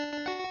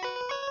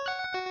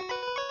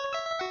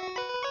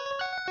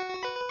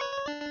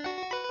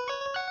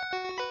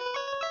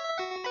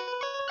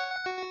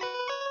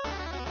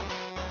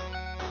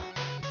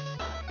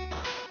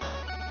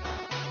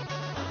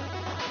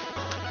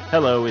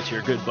Hello, it's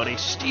your good buddy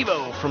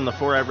Steve-O from the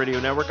 4i Radio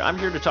Network. I'm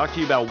here to talk to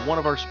you about one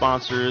of our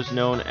sponsors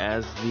known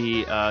as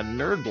the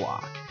Nerd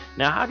Block.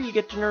 Now, how do you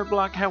get to Nerd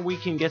Block? How we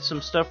can get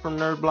some stuff from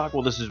Nerd Block?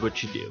 Well, this is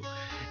what you do.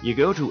 You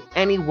go to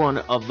any one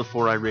of the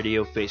 4i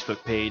Radio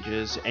Facebook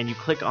pages and you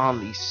click on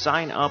the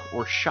Sign Up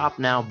or Shop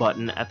Now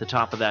button at the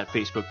top of that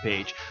Facebook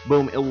page.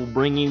 Boom, it will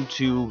bring you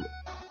to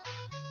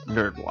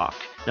Nerd Block.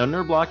 Now,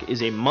 Nerd Block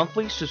is a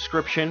monthly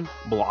subscription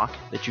block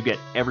that you get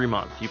every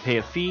month. You pay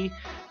a fee,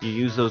 you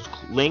use those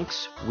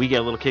links, we get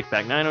a little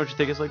kickback. Now, I know what you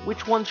think. It's like,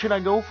 which one should I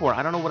go for?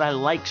 I don't know what I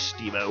like,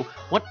 Steve-O.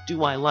 What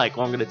do I like?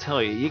 Well, I'm going to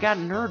tell you. You got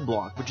Nerd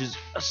Block, which is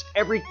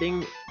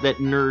everything that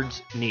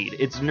nerds need.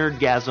 It's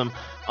nerdgasm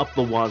up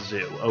the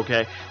wazoo,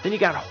 okay? Then you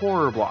got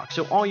Horror Block.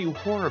 So all you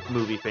horror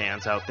movie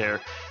fans out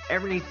there,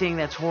 everything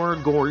that's horror,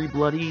 gory,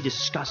 bloody,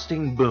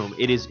 disgusting, boom,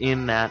 it is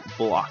in that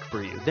block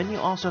for you. Then you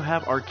also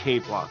have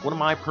Arcade Block, one of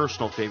my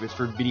personal favorites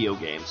for video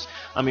games.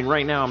 I mean,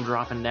 right now I'm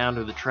dropping down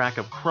to the track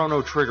of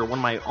Chrono Trigger, one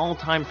of my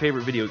all-time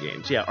favorite video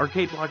games. Yeah,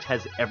 Arcade Block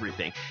has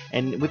everything.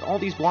 And with all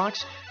these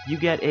blocks, you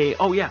get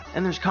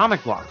and there's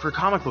Comic Block for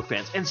comic book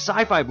fans, and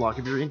Sci-Fi Block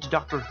if you're into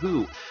Doctor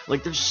Who.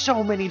 Like, there's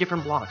so many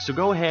different blocks. So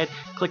go ahead,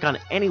 click on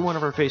any one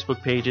of our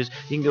Facebook pages.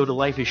 You can go to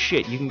Life is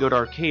Shit. You can go to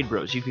Arcade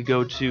Bros. You could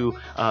go to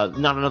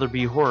Not Another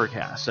B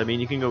Horrorcast. I mean,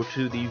 you can go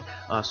to the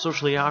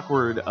Socially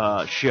Awkward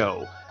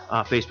Show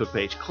Facebook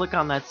page. Click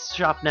on that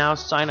Shop Now,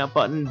 Sign Up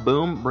button.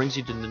 Boom, brings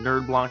you to the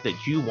Nerd Block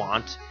that you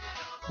want.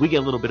 We get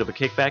a little bit of a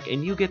kickback,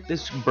 and you get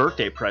this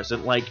birthday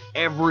present like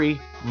every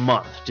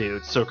month,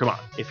 dude. So come on.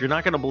 If you're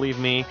not going to believe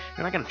me,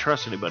 you're not going to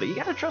trust anybody. You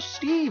got to trust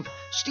Steve.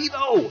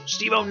 Steve-O.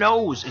 Steve-O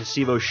knows, and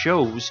Steve-O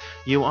shows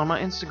you on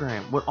my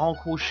Instagram what all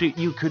cool shit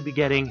you could be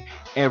getting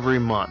every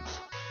month.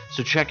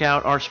 So check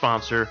out our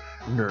sponsor,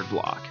 Nerd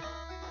Block.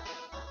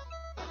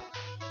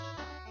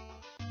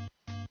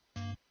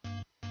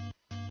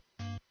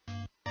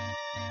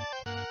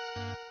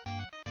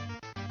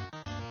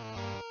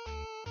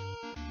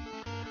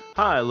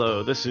 Hi,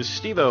 hello, this is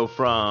Steve-O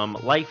from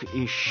Life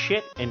is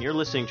Shit, and you're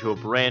listening to a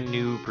brand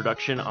new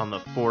production on the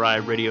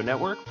 4i Radio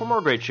Network. For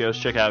more great shows,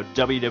 check out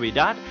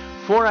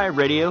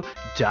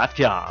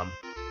www.4iradio.com.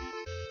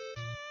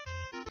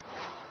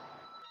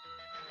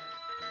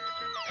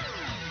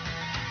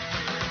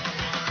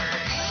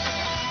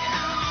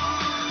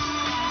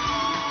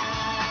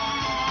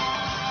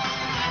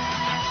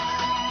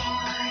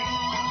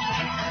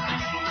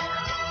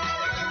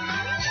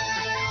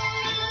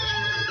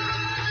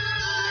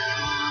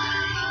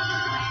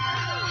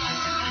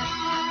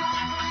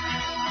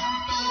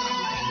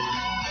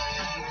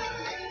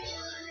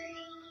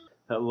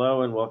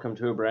 Hello and welcome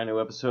to a brand new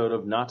episode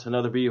of Not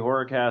Another B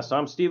Horrorcast.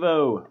 I'm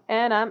Steve-O.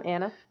 And I'm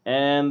Anna.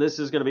 And this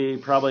is going to be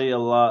probably a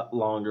lot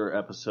longer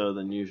episode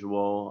than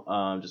usual,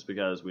 just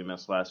because we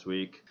missed last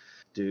week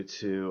due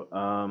to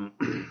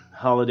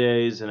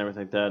holidays and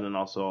everything like that, and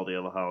also all the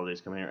other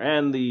holidays coming here.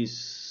 And the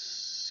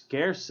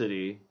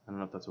scarcity, I don't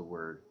know if that's a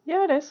word.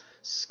 Yeah, it is.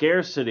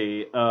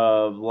 Scarcity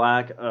of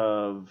lack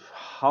of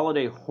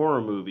holiday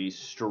horror movies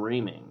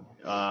streaming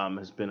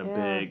has been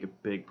a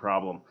big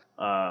problem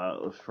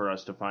for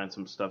us to find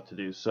some stuff to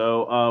do.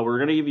 So we're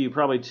going to give you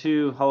probably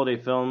 2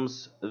 holiday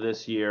films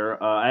this year.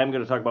 I am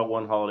going to talk about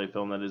one holiday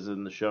film that is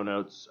in the show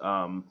notes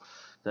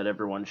that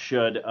everyone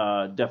should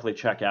definitely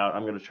check out.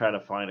 I'm going to try to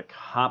find a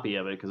copy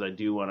of it because I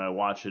do want to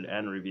watch it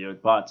and review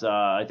it. But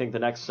I think the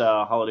next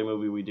holiday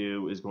movie we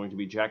do is going to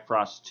be Jack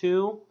Frost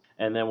 2.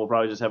 And then we'll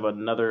probably just have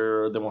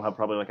we'll have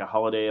probably like a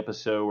holiday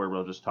episode where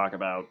we'll just talk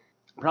about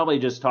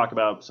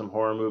some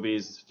horror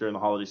movies during the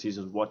holiday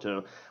season, what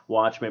to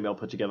watch. Maybe I'll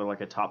put together like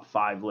a top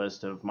 5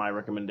 list of my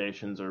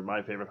recommendations or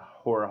my favorite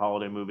horror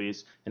holiday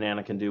movies, and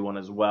Anna can do one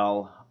as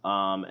well.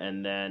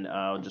 And then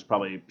just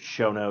probably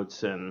show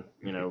notes and,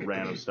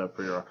 random stuff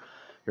for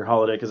your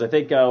holiday. Because I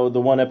think the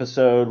one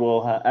episode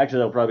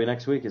that'll probably be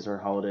next week is our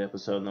holiday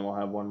episode, and then we'll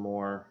have one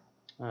more.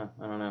 I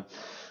don't know.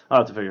 I'll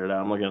have to figure it out.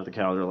 I'm looking at the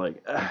calendar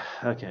like,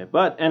 okay.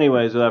 But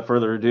anyways, without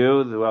further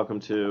ado, welcome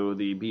to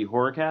the B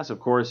Horrorcast. Of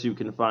course, you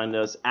can find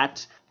us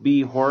at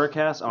B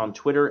Horrorcast on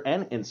Twitter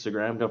and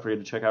Instagram. Don't forget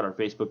to check out our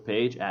Facebook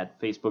page at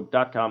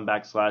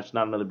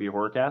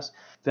facebook.com/NotAnotherBHorrorcast.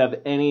 If you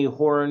have any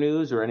horror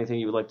news or anything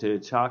you would like to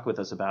talk with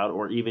us about,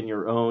 or even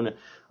your own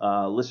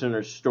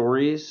listener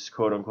stories,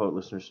 quote-unquote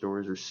listener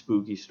stories, or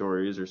spooky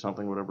stories, or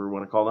something, whatever you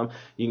want to call them,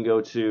 you can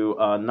go to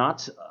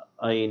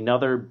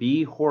Another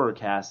B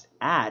Horrorcast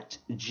at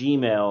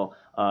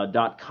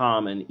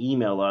gmail.com and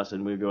email us,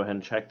 and we'll go ahead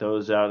and check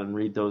those out and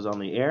read those on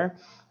the air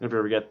if you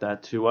ever get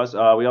that to us.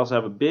 We also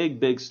have a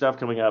big stuff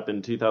coming up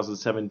in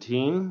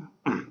 2017.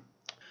 We're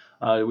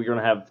going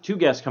to have 2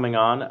 guests coming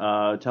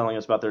on telling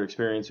us about their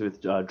experience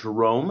with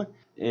Jerome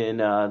in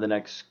the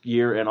next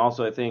year. And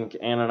also, I think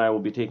Anna and I will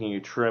be taking a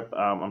trip.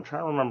 I'm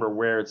trying to remember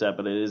where it's at,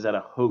 but it is at a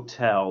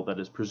hotel that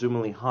is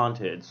presumably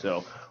haunted.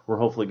 So we're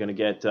hopefully going to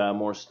get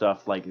more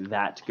stuff like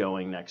that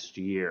going next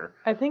year.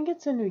 I think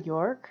it's in New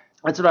York.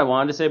 That's what I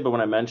wanted to say, but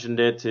when I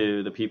mentioned it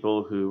to the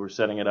people who were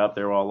setting it up,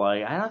 they were all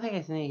like, I don't think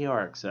it's New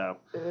York, so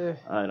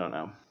I don't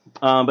know.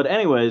 But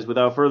anyways,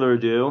 without further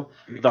ado,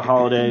 the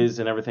holidays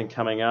and everything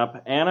coming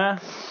up.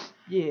 Anna,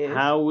 Yes.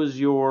 How was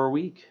your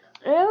week?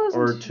 It was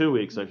Or 2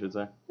 weeks, I should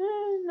say.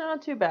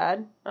 not too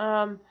bad.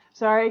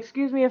 Sorry,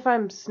 excuse me if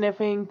I'm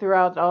sniffing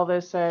throughout all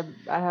this. I'm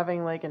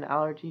having like an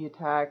allergy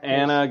attack.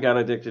 Anna got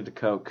addicted to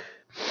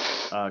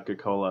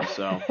Coca-Cola,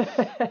 so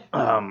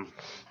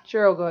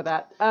Sure, I'll go with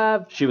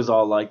that. she was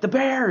all like, the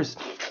Bears!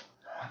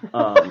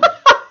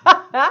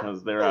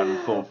 Because they're out in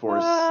full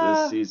force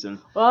this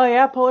season. Well,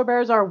 yeah, polar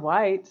bears are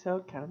white, so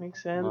it kind of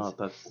makes sense. Oh,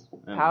 that's...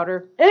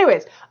 Powder.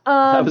 Anyways,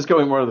 I was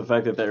going more to the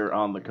fact that they're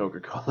on the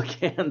Coca-Cola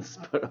cans,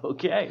 but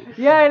okay.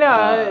 Yeah, I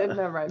know.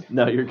 Never mind.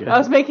 No, you're good. I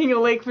was making a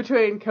link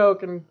between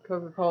Coke and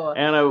Coca-Cola.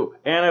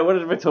 Anna, what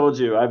if I told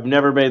you? I've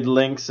never made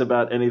links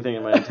about anything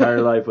in my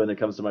entire life when it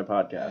comes to my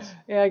podcast.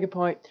 Yeah, good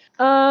point.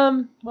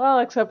 Well,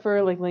 except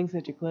for like links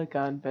that you click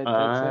on, but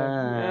that's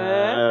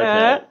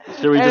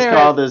okay. Should we just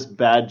call this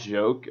bad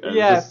joke?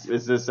 Yes.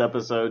 Is this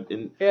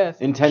episode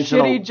yes.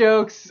 intentional? Shitty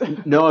jokes.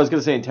 No, I was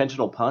gonna say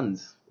intentional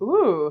puns.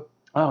 Ooh.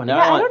 Oh,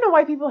 now I don't know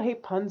why people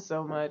hate puns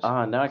so much.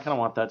 Now I kind of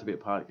want that to be a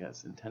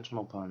podcast.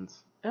 Intentional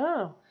puns.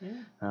 Oh. Yeah.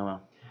 Oh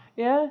well.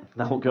 Yeah.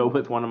 That will go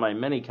with one of my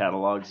many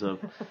catalogs of.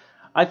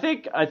 I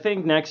think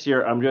next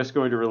year I'm just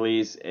going to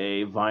release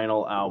a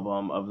vinyl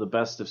album of the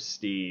best of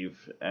Steve,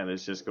 and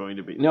it's just going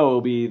to be it'll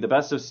be the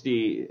best of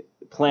Steve,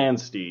 Plan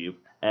Steve,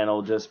 and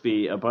it'll just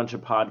be a bunch of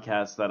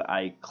podcasts that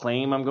I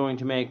claim I'm going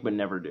to make but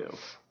never do.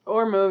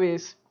 Or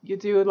movies. You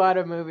do a lot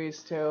of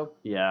movies too.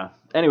 Yeah.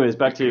 Anyways,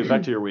 back to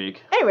your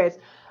week. Anyways,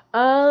 yeah,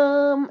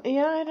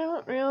 I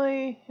don't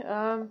really.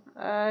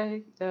 I'll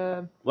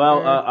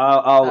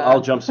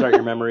jumpstart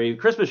your memory.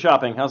 Christmas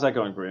shopping. How's that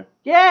going for you?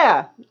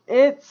 Yeah,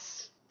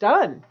 it's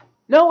done.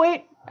 No,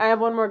 wait, I have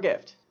one more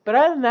gift. But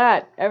other than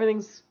that,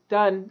 everything's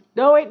done.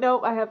 No, wait,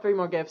 no, I have 3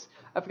 more gifts.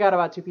 I forgot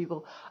about 2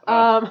 people.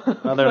 No,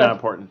 they're not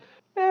important.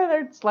 Yeah,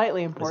 they're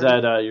slightly important.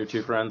 Is that your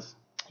 2 friends?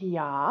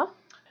 Yeah.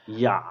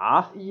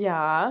 Yeah.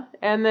 Yeah,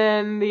 and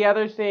then the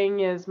other thing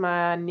is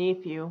my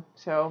nephew.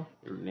 So.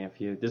 Your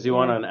nephew. Does he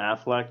want an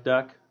Affleck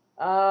duck?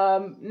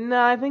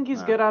 No, I think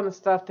he's good on the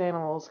stuffed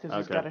animals because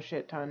he's Okay. got a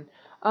shit ton.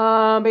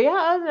 But yeah,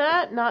 other than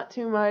that, not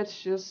too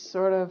much. Just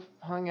sort of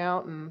hung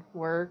out and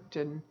worked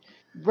and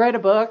read a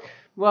book.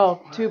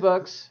 Well, 2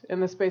 books in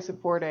the space of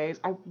 4 days.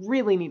 I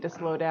really need to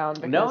slow down.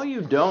 Because... No,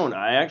 you don't.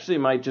 I actually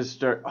might just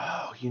start.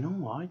 Oh, you know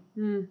what?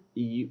 Hmm.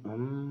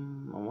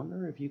 I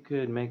wonder if you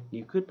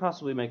could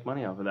possibly make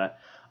money off of that.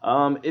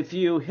 If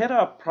you hit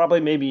up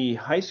probably maybe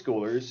high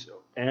schoolers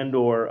and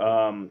or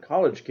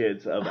college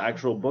kids of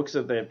actual books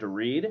that they have to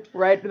read.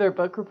 Write their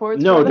book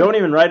reports? No, for them? don't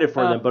even write it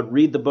for them, but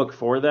read the book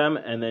for them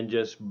and then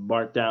just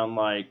mark down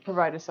like...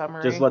 Provide a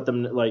summary. Just let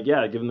them,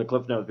 give them the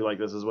cliff notes, be like,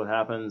 this is what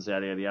happens,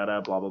 yada, yada,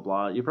 yada, blah, blah,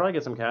 blah. You probably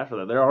get some cash for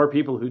that. There are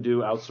people who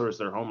do outsource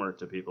their homework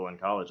to people in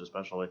college,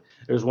 especially.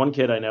 There's one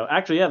kid I know.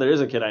 Actually, yeah, there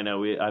is a kid I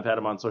know. I've had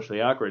him on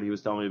Socially Awkward. He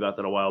was telling me about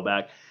that a while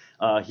back.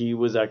 He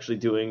was actually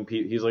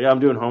he's like, I'm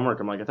doing homework.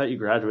 I'm like, I thought you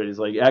graduated. He's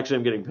like, actually,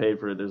 I'm getting paid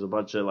for it. There's a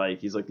bunch of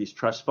he's like these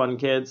trust fund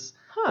kids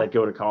that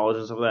go to college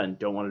and stuff like that and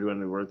don't want to do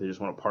any work. They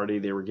just want to party.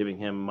 They were giving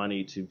him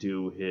money to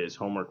do his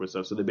homework with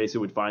stuff. So they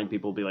basically would find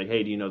people, be like,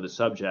 hey, do you know the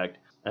subject?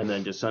 And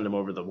then just send them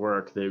over the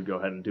work. They would go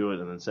ahead and do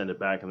it and then send it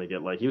back. And they get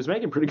he was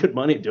making pretty good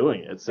money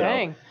doing it. So.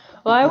 Dang.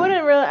 Well,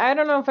 I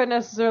don't know if I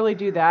necessarily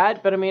do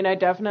that, but I mean, I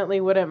definitely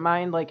wouldn't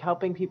mind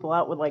helping people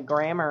out with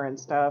grammar and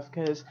stuff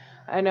because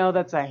I know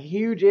that's a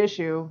huge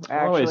issue. Actually,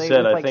 I always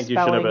said with, I think you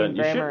should have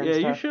a.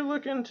 You should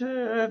look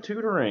into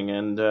tutoring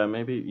and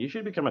maybe you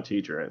should become a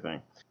teacher. I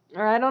think.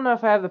 Or I don't know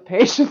if I have the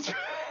patience.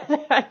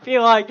 I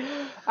feel like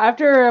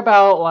after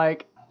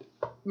about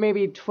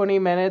maybe 20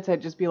 minutes,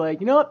 I'd just be like,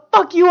 you know what?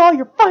 Fuck you all.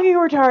 You're fucking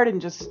retarded,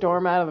 and just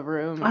storm out of the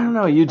room. I don't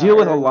know. You deal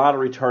with a lot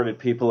of retarded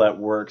people at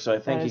work, so I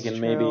think you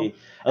can maybe.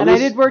 And I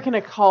did work in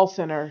a call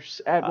center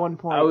at one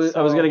point. I was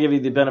going to give you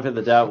the benefit of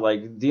the doubt.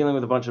 Dealing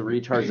with a bunch of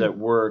retards at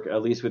work,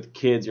 at least with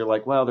kids, you're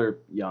like, well, they're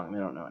young. They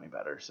don't know any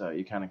better. So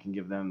you kind of can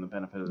give them the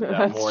benefit of the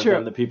doubt more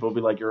than the people who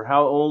be like, you're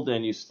how old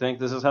and you think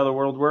this is how the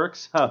world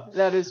works? Huh.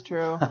 That is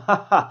true.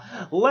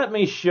 Let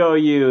me show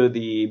you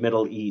the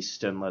Middle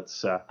East and let's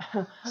see how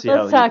you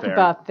fare. Let's talk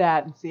about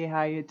that and see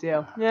how you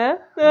do. Yeah?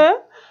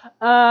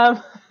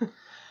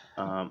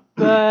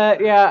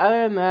 But yeah,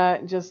 other than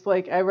that, just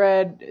I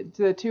read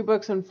the 2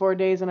 books in 4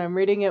 days, and I'm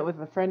reading it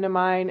with a friend of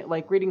mine,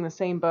 reading the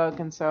same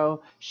book, and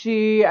so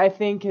she, I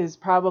think, is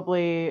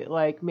probably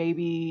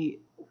maybe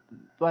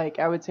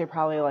I would say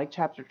probably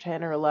chapter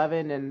 10 or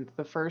 11 in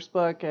the first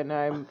book, and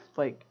I'm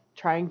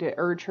trying to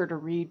urge her to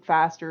read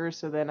faster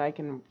so then I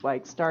can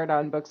start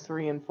on books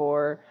 3 and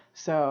 4.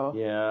 So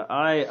yeah,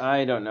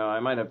 I don't know. I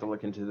might have to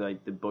look into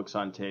the books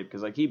on tape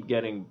because I keep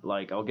getting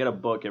I'll get a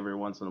book every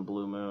once in a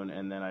blue moon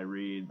and then I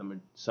read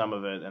some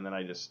of it and then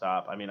I just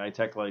stop. I mean, I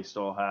technically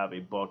still have a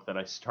book that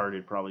I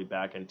started probably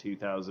back in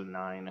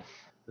 2009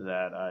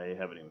 that I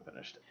haven't even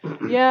finished.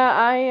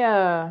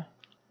 Yeah,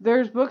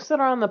 there's books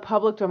that are on the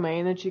public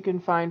domain that you can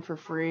find for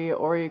free,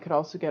 or you could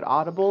also get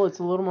Audible. It's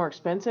a little more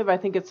expensive. I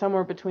think it's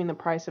somewhere between the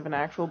price of an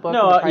actual book and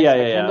the price of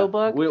a Kindle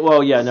book.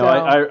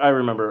 I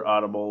remember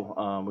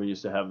Audible. We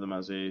used to have them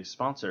as a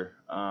sponsor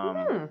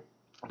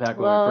back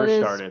when we first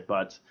started.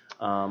 But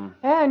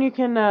Yeah, and you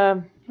can,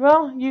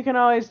 you can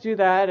always do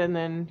that and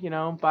then,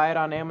 buy it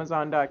on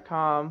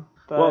Amazon.com.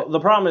 But Well, the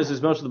problem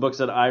is most of the books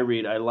that I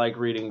read, I like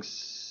reading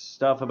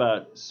stuff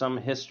about some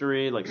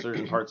history, like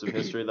certain parts of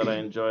history that I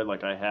enjoy.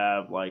 Like I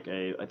have I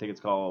think it's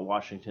called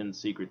Washington's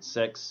Secret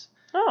Six.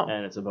 Oh.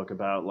 And it's a book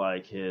about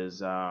like his,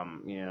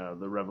 the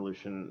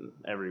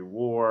Revolutionary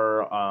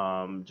War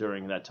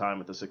during that time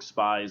with the 6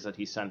 spies that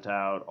he sent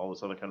out, all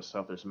this other kind of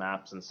stuff. There's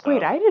maps and stuff.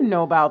 Wait, I didn't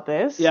know about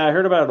this. Yeah, I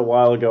heard about it a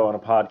while ago on a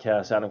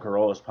podcast, Adam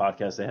Carolla's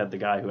podcast. They had the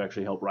guy who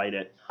actually helped write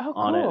it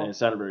on it, and it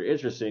sounded very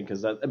interesting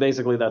because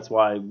that's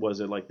why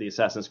the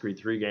Assassin's Creed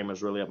 3 game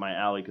was really up my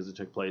alley because it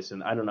took place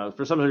in, I don't know,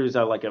 for some reason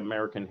I like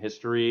American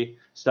history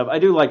stuff. I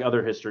do like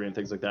other history and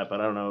things like that,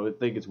 but I don't know, I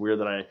think it's weird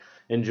that I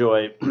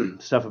enjoy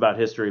stuff about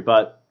history,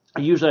 but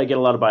usually I get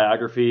a lot of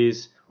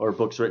biographies or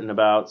books written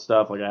about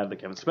stuff. Like I have the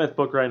Kevin Smith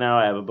book right now.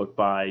 I have a book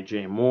by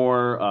Jay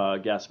Moore,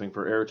 Gasping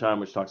for Airtime,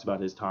 which talks about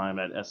his time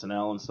at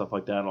SNL and stuff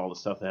like that, and all the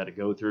stuff they had to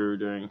go through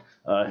during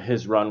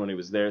his run when he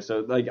was there.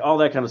 So like all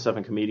that kind of stuff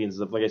and comedians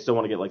and stuff. Like I still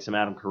want to get like some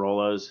Adam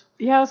Carolla's.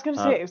 Yeah, I was going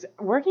to say,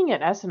 working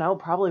at SNL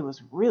probably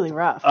was really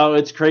rough. Oh,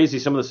 it's crazy.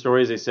 Some of the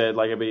stories they said,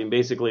 like, I mean,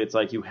 basically it's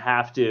like you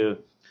have to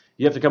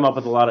come up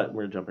with a lot of,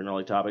 we're jumping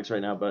early topics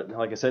right now, but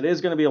like I said, it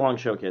is going to be a long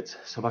show, kids,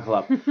 so buckle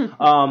up.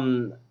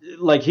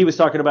 Like he was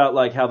talking about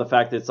like how the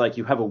fact that it's like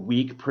you have a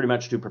week pretty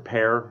much to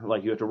prepare,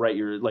 like you have to write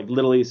your, like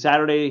literally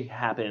Saturday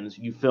happens,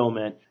 you film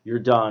it, you're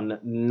done,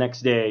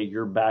 next day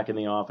you're back in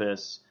the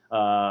office.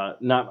 I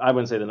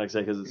wouldn't say the next day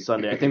because it's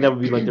Sunday. I think that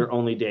would be like their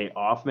only day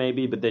off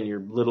maybe, but then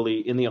you're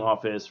literally in the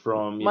office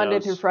from Monday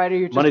through Friday.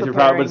 You're just Monday through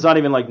Friday, but it's not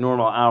even like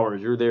normal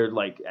hours. You're there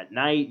like at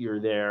night. You're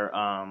there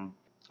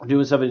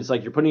doing stuff. It's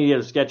like you're putting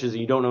together sketches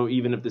and you don't know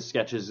even if the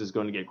sketches is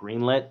going to get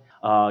greenlit.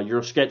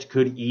 Your sketch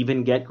could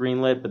even get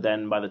greenlit, but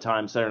then by the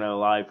time Saturday Night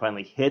Live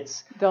finally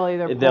hits, they'll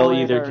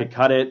either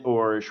cut it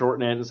or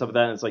shorten it and stuff like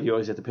that. And it's like you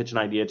always have to pitch an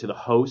idea to the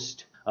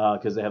host.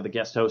 Because they have the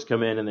guest host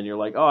come in, and then you're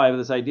like, oh, I have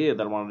this idea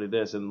that I want to do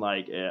this, and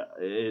like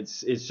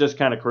it's just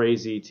kind of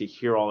crazy to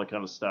hear all that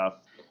kind of stuff,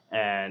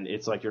 and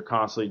it's like you're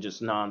constantly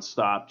just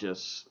nonstop,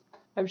 just.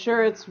 I'm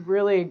sure it's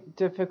really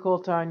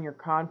difficult on your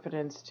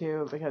confidence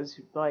too, because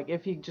like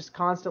if you just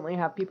constantly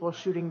have people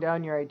shooting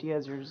down your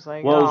ideas, you're just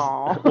like,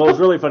 oh. Well, it was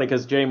really funny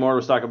because Jay Moore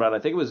was talking about. I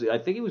think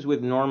he was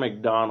with Norm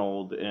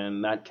Macdonald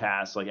in that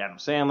cast, like Adam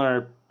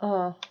Sandler.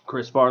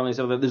 Chris Farley.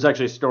 So there's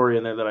actually a story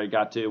in there that I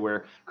got to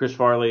where Chris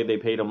Farley, they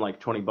paid him like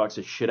 $20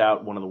 to shit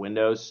out one of the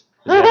windows.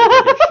 They had to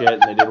take their shit,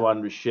 and they didn't want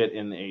him to shit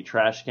in a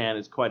trash can.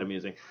 It's quite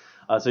amusing.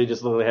 So he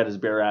just literally had his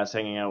bare ass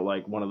hanging out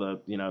like one of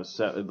the,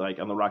 like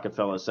on the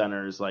Rockefeller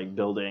Center's like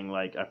building,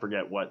 like I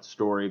forget what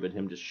story, but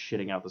him just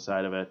shitting out the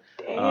side of it.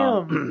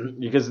 Damn.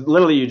 Because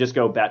literally you just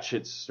go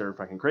batshit stir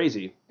fucking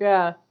crazy.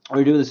 Yeah. Or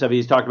you do this stuff.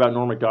 He's talked about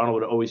Norm Macdonald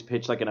would always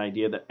pitch like an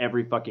idea that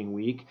every fucking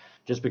week,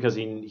 just because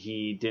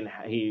he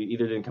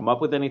either didn't come up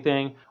with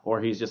anything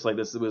or he's just like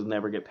this will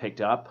never get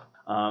picked up.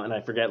 And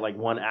I forget, like,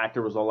 one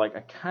actor was all like,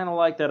 I kind of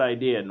like that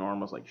idea. And Norm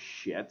was like,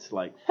 shit.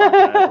 Like, fuck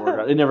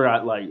that. It never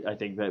got, like, I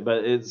think that.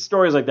 But it's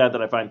stories like that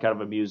I find kind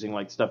of amusing,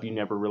 like stuff you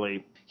never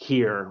really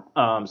hear.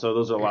 So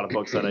those are a lot of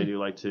books that I do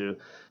like to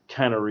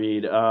kind of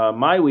read.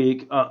 My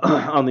week,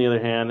 on the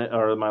other hand,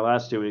 or my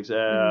last 2 weeks,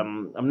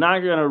 I'm not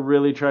going to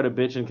really try to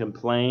bitch and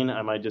complain.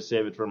 I might just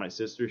save it for my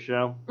sister's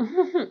show.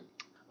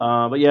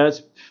 But yeah,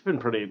 it's been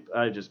pretty.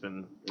 It's just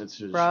been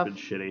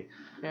shitty.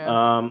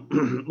 Yeah.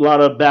 A lot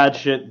of bad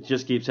shit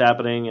just keeps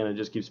happening, and it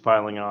just keeps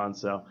piling on.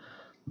 So,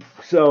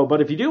 but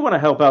if you do want to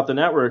help out the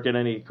network in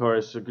any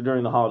course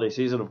during the holiday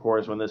season, of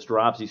course, when this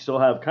drops, you still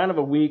have kind of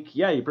a week.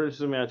 Yeah, you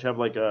pretty much have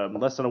like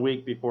less than a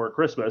week before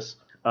Christmas.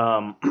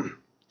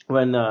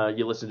 When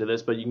you listen to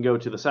this, but you can go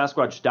to the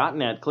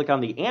Sasquatch.net, click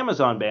on the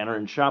Amazon banner,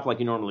 and shop like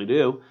you normally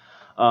do.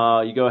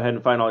 You go ahead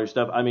and find all your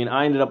stuff. I mean,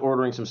 I ended up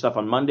ordering some stuff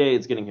on Monday.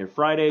 It's getting here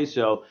Friday,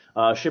 so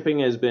shipping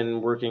has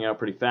been working out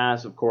pretty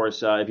fast. Of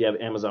course, if you have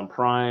Amazon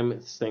Prime,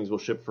 things will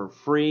ship for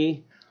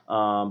free.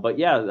 But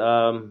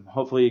yeah,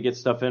 hopefully you get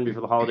stuff in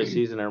before the holiday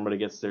season. Everybody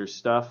gets their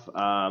stuff.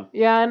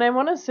 Yeah, and I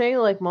want to say,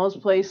 like, most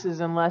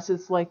places, unless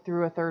it's, like,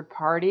 through a third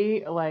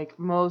party, like,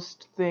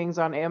 most things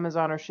on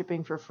Amazon are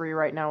shipping for free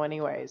right now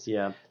anyways.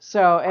 Yeah.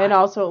 So, and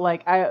also,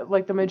 like,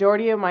 the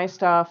majority of my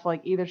stuff,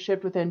 like, either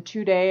shipped within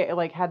 2 days,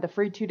 like, had the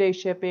free 2-day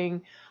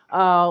shipping.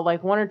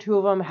 Like, 1 or 2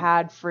 of them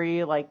had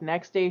free, like,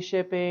 next day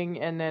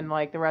shipping, and then,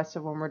 like, the rest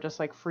of them were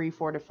just, like, free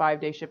 4 to 5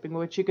 day shipping,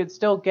 which you could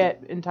still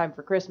get in time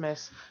for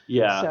Christmas.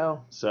 Yeah.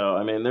 So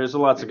I mean, there's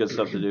lots of good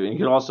stuff to do. And you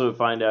can also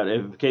find out,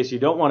 in case you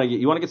don't want to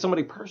you want to get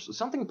something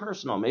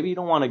personal. Maybe you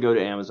don't want to go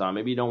to Amazon.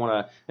 Maybe you don't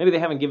want to, maybe they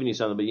haven't given you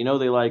something, but you know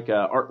they like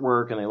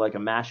artwork and they like a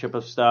mashup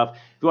of stuff.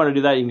 If you want to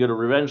do that, you can go to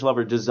Revenge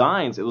Lover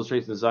Designs,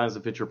 illustrates and designs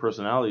that fit your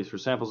personalities. For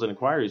samples and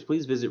inquiries,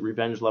 please visit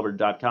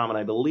revengelover.com. And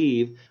I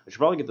believe, I should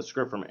probably get the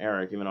script from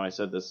Eric, even though I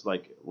said this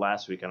like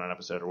last week on an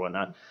episode or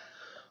whatnot.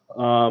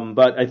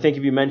 But I think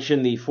if you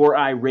mention the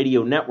 4i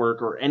Radio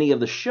Network or any of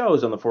the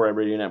shows on the 4i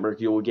Radio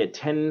Network, you will get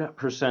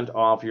 10%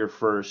 off your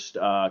first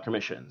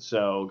commission.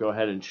 So go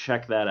ahead and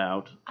check that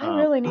out. I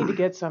really need to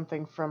get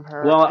something from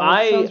her. Well,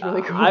 That sounds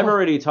really cool. I've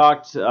already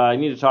talked. I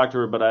need to talk to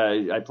her, but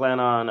I plan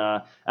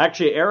on.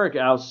 Actually, Eric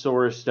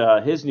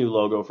outsourced his new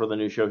logo for the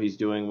new show he's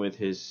doing with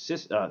his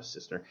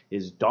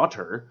his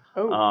daughter.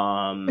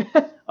 Oh.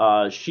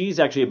 She's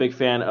actually a big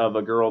fan of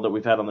a girl that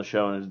we've had on the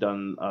show and has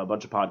done a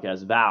bunch of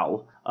podcasts,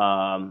 Val.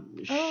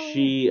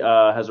 She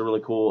has a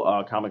really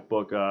cool comic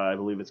book. I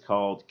believe it's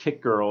called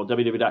Kick Girl,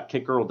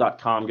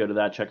 www.kickgirl.com. Go to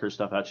that, check her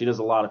stuff out. She does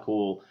a lot of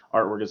cool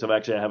artwork and stuff.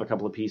 Actually, I have a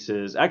couple of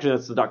pieces. Actually,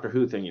 that's the Doctor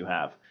Who thing you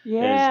have.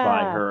 Yeah. Is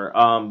by her.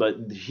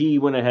 But he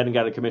went ahead and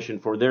got a commission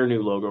for their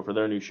new logo for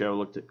their new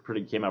show.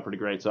 Came out pretty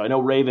great. So I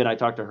know Raven, I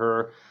talked to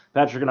her.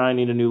 Patrick and I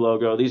need a new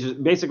logo.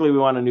 Basically, we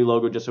want a new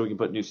logo just so we can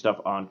put new stuff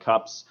on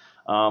cups.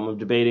 I'm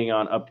debating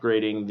on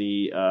upgrading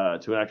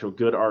to an actual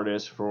good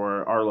artist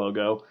for our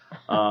logo,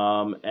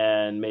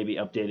 and maybe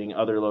updating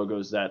other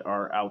logos that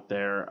are out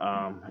there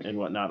and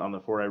whatnot on the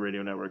 4i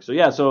Radio Network. So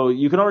yeah, so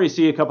you can already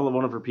see a couple of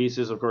one of her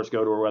pieces. Of course,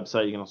 go to her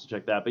website. You can also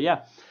check that. But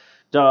yeah,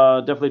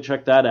 definitely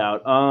check that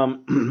out.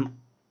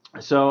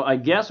 So I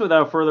guess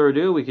without further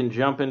ado, we can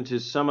jump into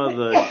some of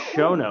the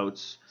show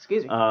notes.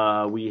 Excuse me.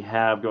 We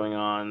have going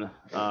on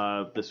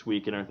this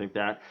week and everything like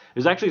that.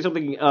 There's actually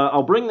something,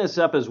 I'll bring this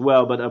up as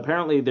well, but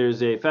apparently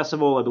there's a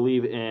festival, I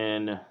believe,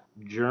 in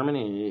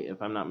Germany,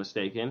 if I'm not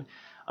mistaken,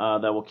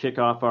 that will kick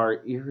off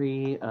our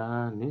eerie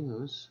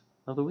news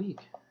of the week.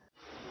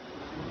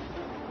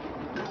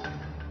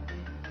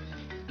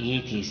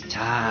 It is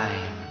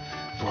time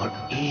for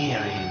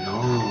eerie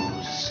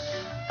news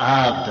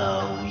of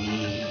the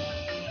week.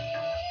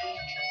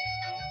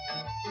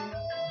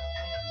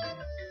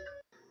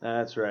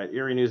 That's right,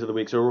 eerie news of the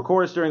week. So, of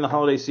course, during the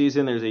holiday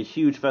season, there's a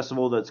huge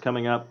festival that's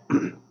coming up,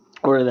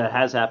 or that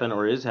has happened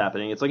or is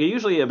happening. It's like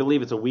usually, I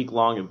believe, it's a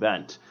week-long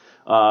event.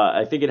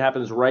 I think it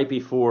happens right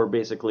before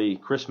basically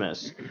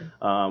Christmas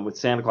with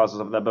Santa Claus and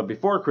stuff like that. But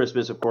before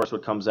Christmas, of course,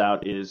 what comes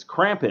out is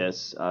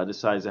Krampus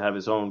decides to have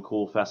his own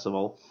cool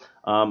festival.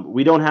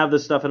 We don't have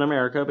this stuff in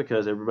America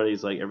because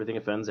everybody's like, everything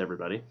offends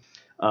everybody.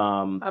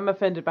 I'm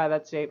offended by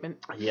that statement.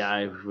 Yeah,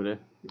 I would.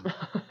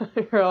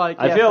 You're like,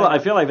 I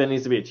feel like that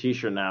needs to be a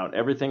T-shirt now.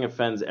 Everything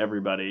offends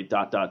everybody. ...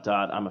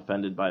 I'm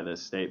offended by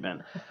this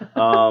statement.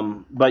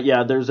 But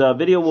yeah, there's a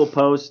video we'll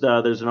post.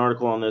 There's an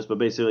article on this, but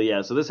basically,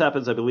 yeah. So this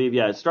happens, I believe.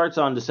 Yeah, it starts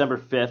on December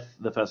 5th.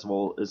 The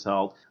festival is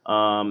held,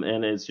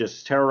 and it's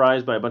just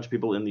terrorized by a bunch of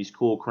people in these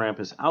cool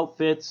Krampus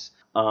outfits.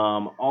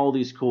 All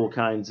these cool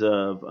kinds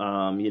of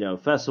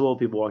festival.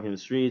 People walking the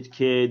streets,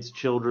 kids,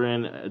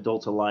 children,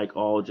 adults alike,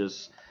 all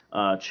just.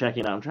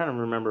 Checking out. I'm trying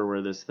to remember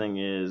where this thing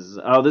is.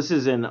 Oh, this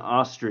is in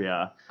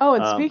Austria. Oh,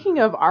 and speaking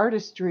of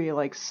artistry,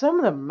 like some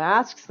of the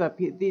masks that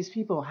these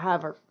people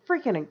have are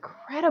freaking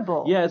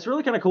incredible. Yeah, it's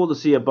really kind of cool to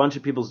see a bunch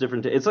of people's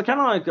different. It's kind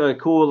of like a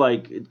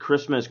cool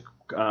Christmas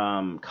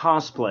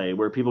cosplay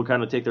where people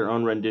kind of take their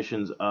own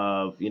renditions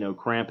of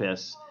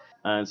Krampus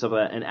and stuff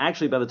like that. And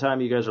actually, by the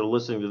time you guys are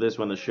listening to this,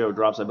 when the show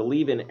drops, I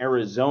believe in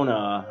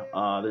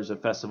Arizona, there's a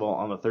festival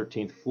on the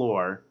 13th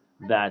floor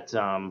that.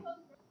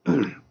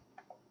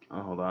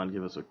 Oh, hold on,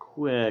 give us a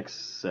quick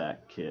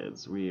sec,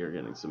 kids. We are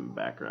getting some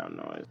background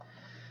noise.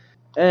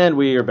 And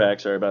we are back.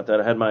 Sorry about that.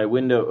 I had my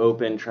window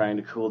open trying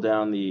to cool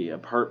down the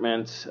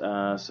apartment,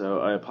 so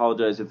I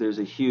apologize if there's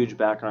a huge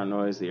background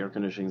noise. The air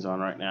conditioning's on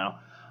right now.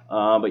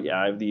 But yeah,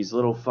 I have these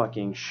little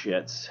fucking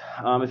shits.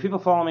 If people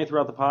follow me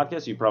throughout the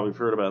podcast, you've probably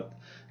heard about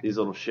these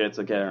little shits.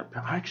 Again,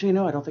 actually,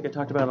 no, I don't think I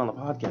talked about it on the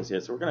podcast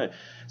yet. So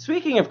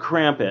speaking of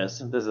Krampus,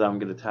 this is how I'm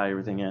gonna tie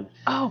everything in.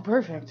 Oh,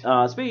 perfect.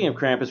 Speaking of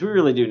Krampus, we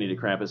really do need a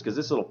Krampus because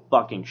this little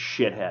fucking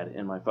shithead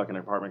in my fucking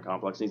apartment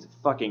complex needs a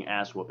fucking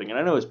ass whooping. And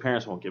I know his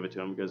parents won't give it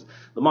to him because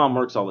the mom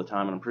works all the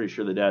time and I'm pretty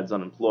sure the dad's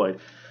unemployed.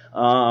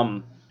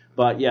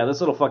 But yeah, this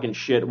little fucking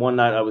shit, one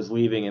night I was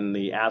leaving and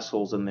the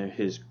assholes in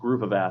his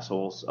group of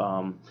assholes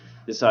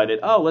decided,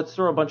 oh, let's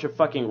throw a bunch of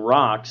fucking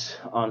rocks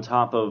on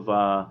top of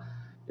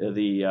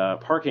the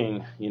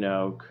parking,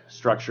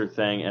 structure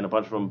thing, and a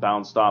bunch of them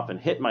bounced off and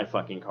hit my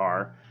fucking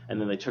car, and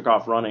then they took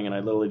off running, and I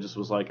literally just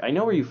was like, I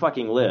know where you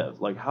fucking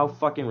live. Like, how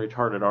fucking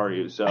retarded are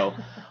you? So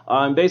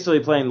I'm basically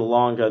playing the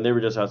long gun. They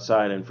were just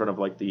outside in front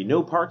of, the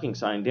no parking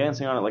sign,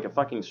 dancing on it like a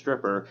fucking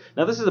stripper.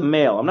 Now, this is a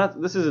male.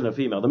 This isn't a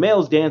female. The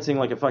male is dancing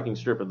like a fucking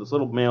stripper. This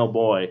little male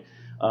boy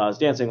is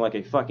dancing like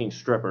a fucking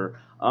stripper.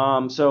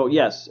 So,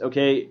 yes,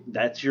 okay,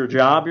 that's your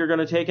job you're going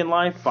to take in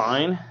life.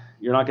 Fine.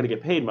 You're not going to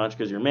get paid much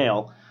because you're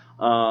male.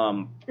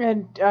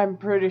 And I'm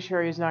pretty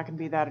sure he's not going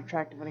to be that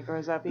attractive when he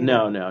grows up either.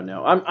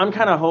 No. I'm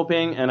kind of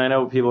hoping, and I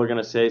know people are going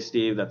to say,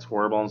 Steve, that's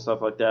horrible and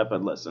stuff like that,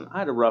 but listen, I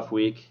had a rough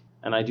week,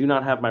 and I do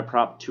not have my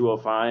Prop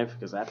 205,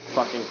 because that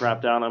fucking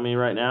crapped down on me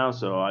right now,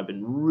 so I've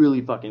been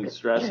really fucking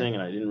stressing,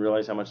 and I didn't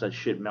realize how much that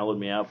shit mellowed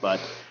me out, but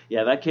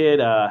yeah, that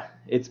kid,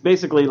 it's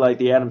basically like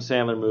the Adam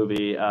Sandler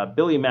movie,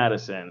 Billy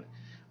Madison,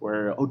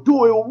 where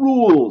Doyle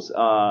rules.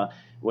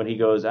 When he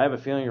goes, I have a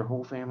feeling your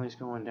whole family's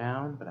going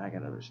down, but I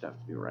got other stuff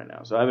to do right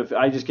now. So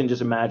I just can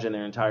just imagine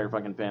their entire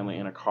fucking family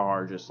in a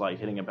car, just like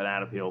hitting a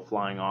banana peel,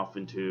 flying off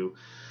into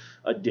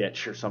a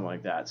ditch or something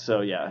like that. So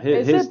yeah,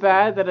 Is it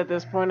bad that at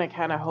this point I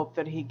kind of hope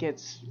that he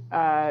gets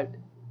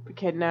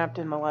kidnapped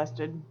and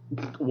molested?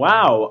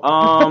 Wow.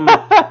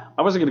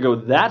 I wasn't gonna go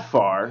that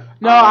far.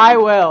 No, I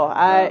will.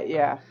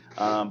 Yeah.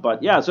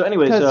 But yeah, so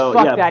anyway, so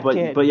fuck yeah, that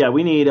kid. but yeah,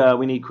 we need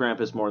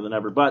Krampus more than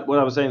ever. But what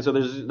I was saying, so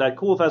there's that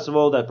cool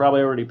festival that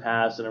probably already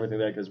passed and everything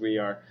like that because we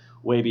are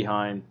way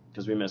behind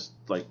because we missed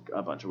like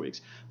a bunch of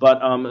weeks.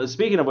 But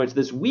speaking of which,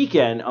 this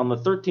weekend on the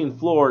 13th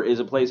floor is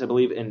a place I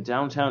believe in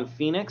downtown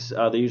Phoenix.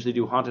 They usually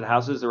do haunted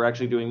houses. They're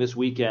actually doing this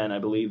weekend, I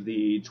believe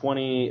the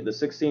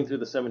 16th through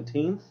the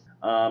 17th.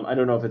 I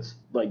don't know if it's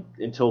like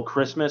until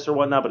Christmas or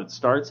whatnot, but it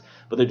starts.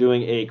 But they're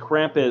doing a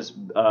Krampus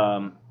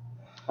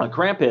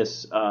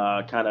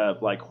kind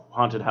of like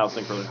haunted house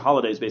thing for the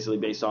holidays, basically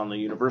based on the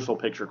Universal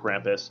picture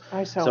Krampus.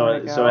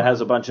 So it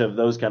has a bunch of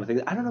those kind of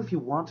things. I don't know if you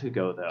want to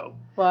go though.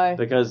 Why?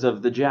 Because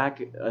of the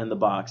Jack in the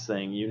Box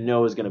thing,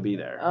 is going to be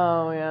there.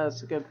 Oh yeah,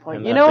 that's a good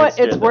point. You know what?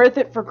 It's worth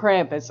it for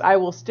Krampus. I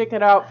will stick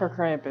it out for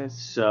Krampus.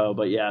 So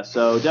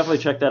definitely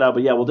check that out.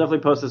 But yeah, we'll definitely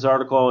post this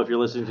article if you're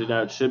listening to it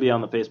now. It should be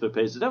on the Facebook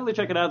page. So definitely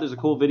check it out. There's a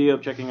cool video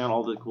of checking out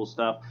all the cool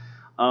stuff.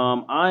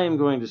 I am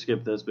going to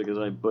skip this because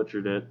I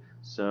butchered it,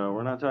 so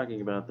we're not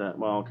talking about that.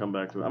 Well, I'll come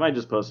back to it. I might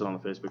just post it on the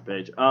Facebook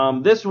page.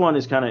 This one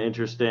is kind of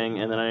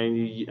interesting, and then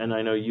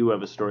I know you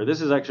have a story.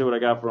 This is actually what I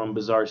got from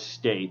Bizarre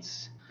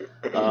States.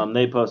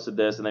 They posted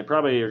this, and they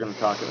probably are going to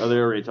talk. Oh, they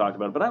already talked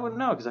about it, but I wouldn't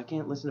know because I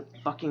can't listen to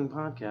fucking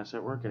podcasts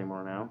at work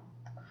anymore now,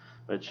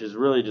 which is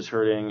really just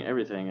hurting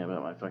everything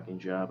about my fucking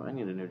job. I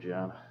need a new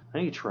job.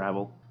 I need to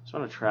travel. I just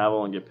want to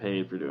travel and get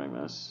paid for doing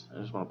this. I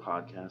just want a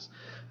podcast.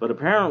 But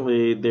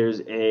apparently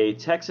there's a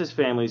Texas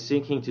family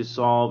seeking to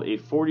solve a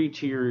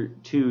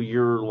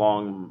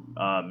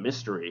 42-year-long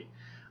mystery.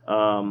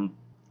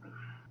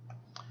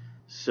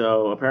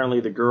 So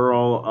apparently the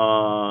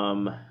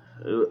girl,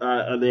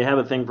 they have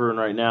a thing for her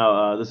right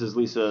now. This is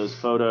Lisa's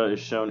photo. Is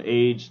shown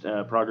aged,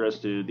 progress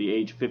to the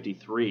age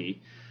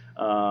 53.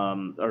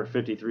 Or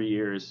 53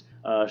 years.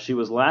 She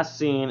was last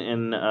seen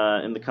in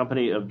the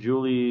company of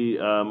Julie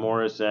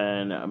Morris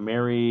and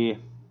Mary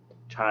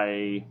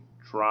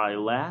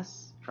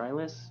Triless?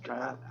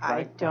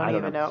 I don't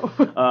even know.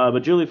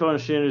 But Julie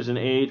photos is an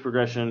age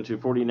progression to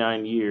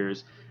 49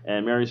 years,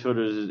 and Mary's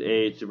photos is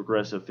age to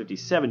progress of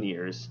 57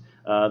 years.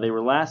 They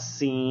were last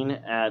seen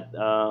at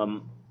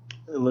a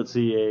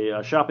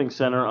shopping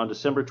center on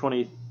December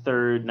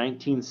 23rd,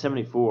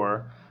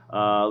 1974.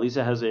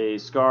 Lisa has a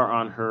scar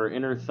on her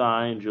inner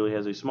thigh, and Julie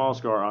has a small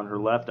scar on her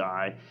left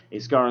eye, a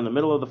scar in the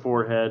middle of the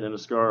forehead, and a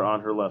scar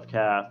on her left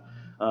calf.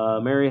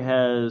 Mary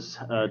has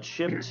a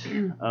chipped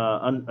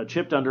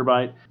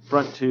underbite,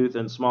 front tooth,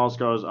 and small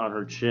scars on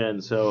her chin.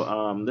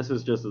 So this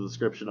is just a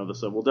description of the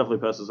stuff. We'll definitely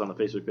post this on the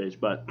Facebook page,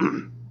 but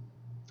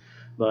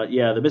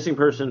yeah, the missing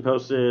person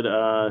posted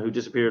who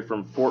disappeared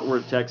from Fort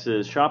Worth,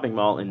 Texas shopping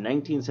mall in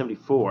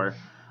 1974.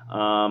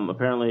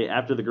 Apparently,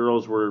 after the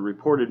girls were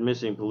reported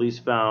missing, police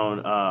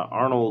found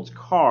Arnold's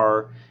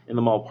car in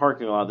the mall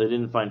parking lot. They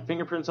didn't find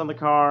fingerprints on the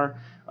car.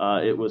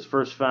 It was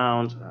first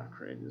found... Oh,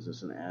 great. Is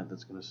this an ad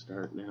that's going to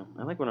start now?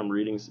 I like when I'm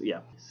reading...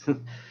 Yeah.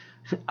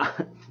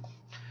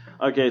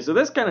 Okay, so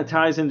this kind of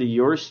ties into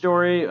your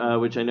story,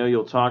 which I know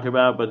you'll talk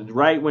about, but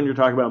right when you're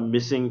talking about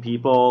missing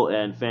people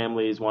and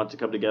families want to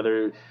come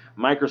together,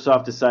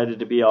 Microsoft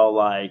decided to be all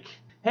like...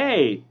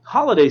 Hey,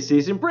 holiday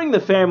season, bring the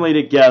family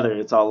together.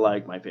 It's all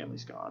like, my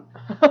family's gone.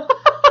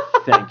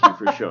 Thank you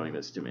for showing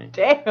this to me.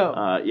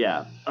 Damn.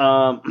 Yeah.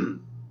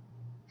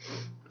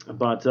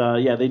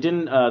 They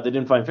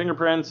didn't find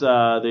fingerprints.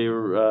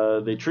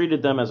 They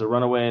treated them as a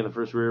runaway in the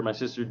first rear. My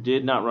sister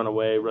did not run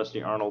away.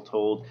 Rusty Arnold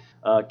told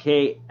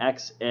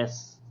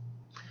KXS.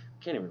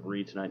 Can't even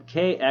read tonight.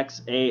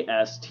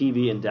 KXAS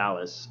TV in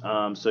Dallas.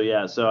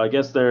 So I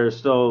guess they're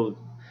still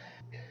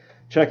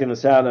checking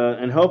this out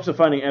in hopes of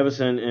finding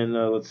Evison in,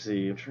 let's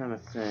see, I'm trying to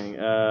think.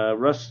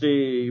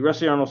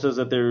 Rusty Arnold says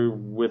that they're,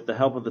 with the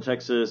help of the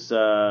Texas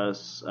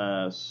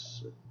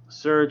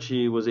search,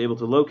 he was able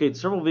to locate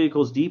several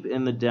vehicles deep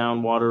in the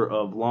downwater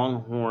of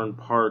Longhorn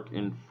Park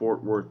in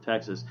Fort Worth,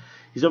 Texas.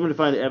 He's hoping to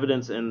find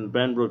evidence in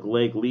Benbrook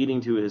Lake leading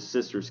to his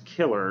sister's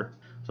killer.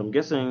 So I'm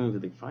guessing,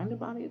 did they find a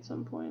body at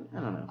some point?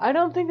 I don't know. I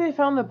don't think they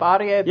found the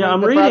body. I think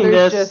I'm the reading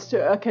brother's this.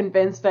 just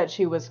convinced that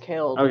she was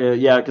killed. Okay,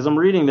 yeah, because I'm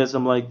reading this,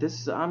 I'm like,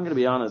 I'm going to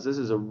be honest, this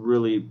is a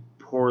really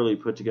poorly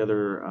put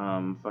together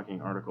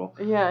fucking article.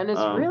 Yeah, and it's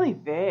really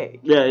vague.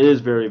 Yeah, it is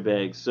very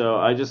vague. So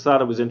I just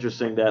thought it was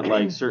interesting that,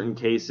 like, certain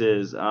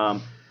cases,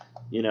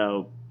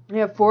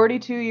 Yeah,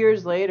 42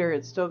 years later,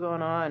 it's still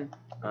going on.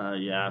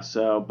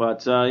 So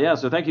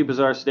thank you,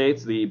 Bizarre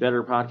States, the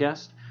better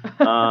podcast.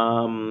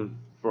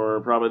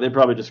 They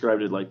probably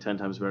described it like 10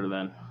 times better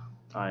than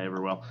I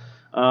ever will.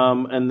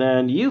 And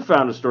then you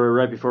found a story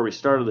right before we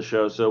started the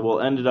show, so we'll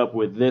end it up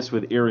with this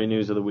with Eerie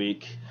News of the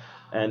Week.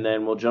 and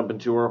then we'll jump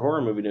into our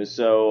horror movie news.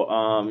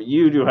 So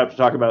you do have to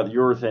talk about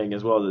your thing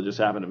as well that just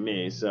happened to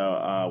me.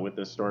 So with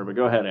this story, but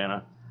go ahead,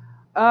 Anna.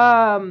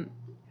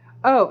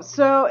 Oh,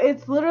 so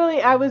it's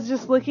literally, I was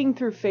just looking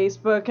through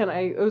Facebook, and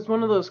it was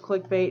one of those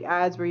clickbait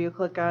ads where you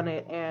click on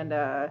it, and,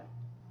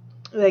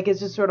 like, it's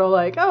just sort of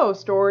like, oh,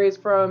 stories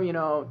from,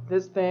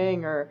 this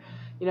thing, or,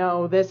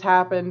 this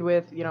happened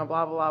with, blah,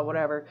 blah, blah,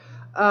 whatever.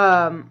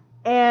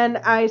 And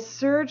I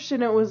searched,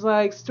 and it was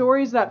like,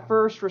 stories that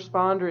first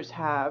responders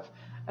have.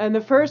 And the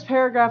first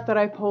paragraph that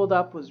I pulled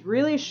up was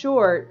really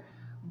short,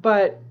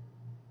 but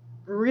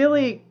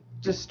really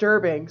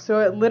disturbing.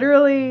 So it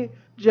literally...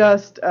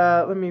 Just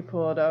let me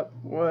pull it up.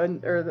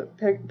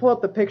 Pull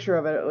up the picture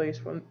of it at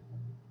least 1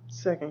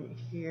 second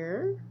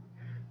here.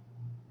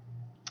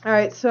 All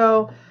right,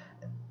 so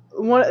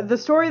the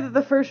story that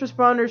the first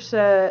responders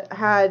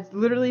had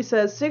literally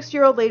says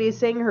 6-year-old lady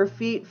saying her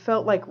feet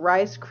felt like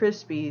Rice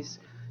Krispies.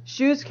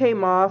 Shoes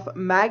came off,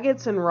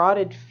 maggots and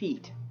rotted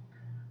feet,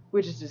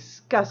 which is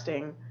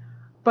disgusting.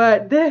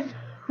 But then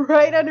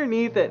right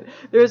underneath it,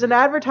 there's an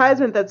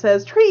advertisement that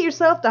says, treat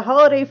yourself to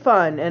holiday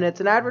fun, and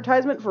it's an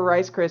advertisement for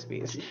Rice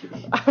Krispies.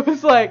 I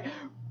was like,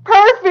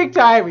 perfect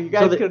timing. You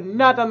guys could have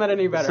not done that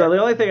any better. So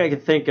the only thing I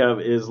could think of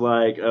is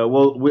like, I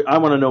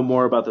want to know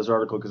more about this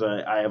article because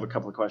I have a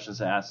couple of questions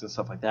to ask and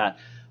stuff like that.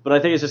 But I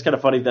think it's just kind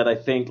of funny that I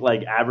think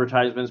like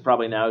advertisements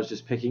probably now is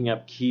just picking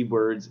up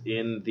keywords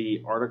in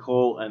the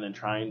article and then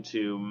trying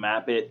to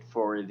map it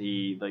for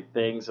the like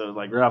thing. So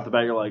like right off the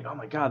bat, you're like, oh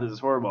my God, this is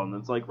horrible. And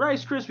it's like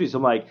Rice Krispies.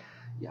 I'm like,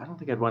 yeah, I don't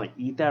think I'd want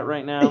to eat that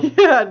right now.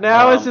 Yeah,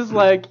 now it's just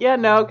like, yeah,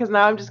 no, because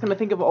now I'm just going to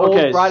think of old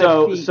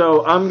rotted feet.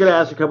 So I'm going to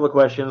ask a couple of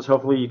questions.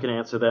 Hopefully you can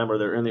answer them, or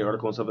they're in the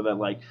article and stuff like that.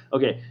 Like,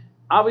 okay,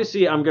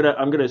 obviously I'm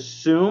gonna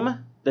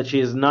assume that she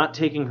is not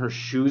taking her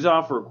shoes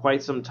off for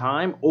quite some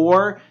time,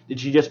 or did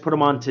she just put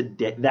them on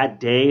that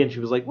day and she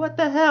was like, what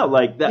the hell?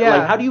 Like that. Yeah.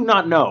 Like, how do you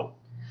not know?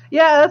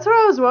 Yeah, that's what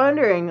I was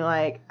wondering.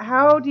 Like,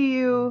 how do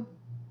you,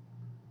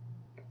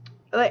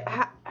 like,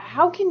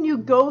 how can you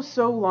go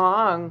so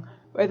long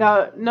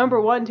without, number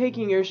one,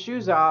 taking your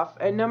shoes off,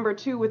 and number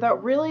two,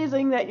 without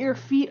realizing that your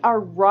feet are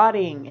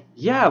rotting?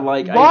 Yeah,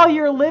 like while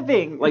you're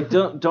living. Like,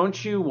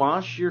 don't you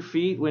wash your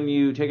feet when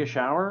you take a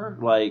shower?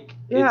 Like,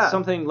 yeah. It's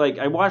something like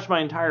I wash my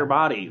entire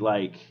body.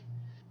 Like,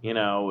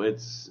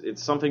 it's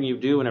something you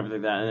do and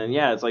everything like that. And then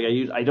yeah, it's like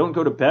I don't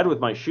go to bed with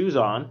my shoes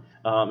on.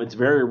 It's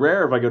very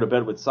rare if I go to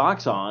bed with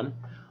socks on.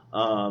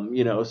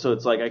 So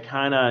it's like I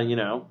kind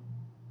of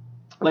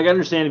like, I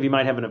understand if you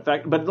might have an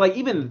infection, but, like,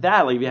 even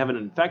that, like, if you have an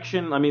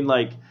infection, I mean,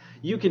 like,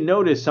 you can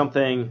notice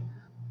something,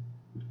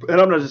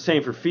 and I'm not just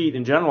saying for feet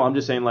in general, I'm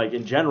just saying, like,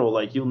 in general,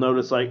 like, you'll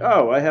notice, like,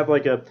 oh, I have,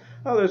 like,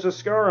 there's a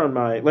scar on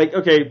my, like,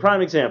 okay, prime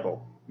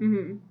example.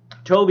 Mm-hmm.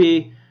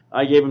 Toby,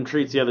 I gave him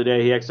treats the other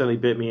day, he accidentally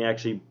bit me,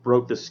 actually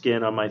broke the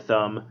skin on my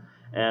thumb,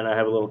 and I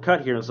have a little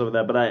cut here and stuff like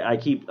that, but I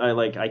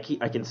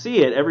can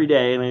see it every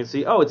day, and I can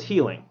see, oh, it's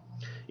healing.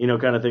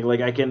 Kind of thing.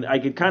 Like I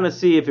could kind of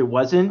see if it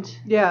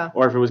wasn't, yeah,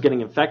 or if it was getting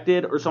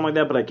infected or something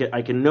like that. But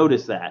I can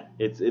notice that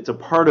it's a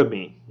part of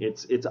me.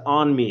 It's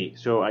on me.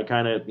 So I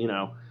kind of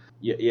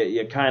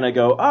you kind of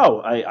go, oh,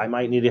 I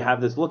might need to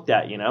have this looked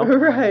at.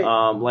 Right.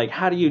 Like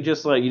how do you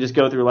just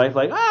go through life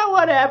like, oh,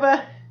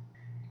 whatever,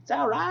 it's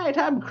all right.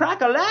 I'm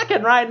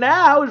crack-a-lacking right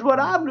now is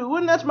what I'm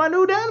doing. That's my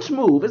new dance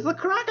move. It's the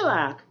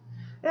crack-a-lack.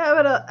 Yeah,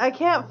 but I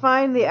can't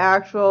find the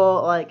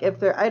actual, like,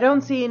 I don't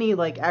see any,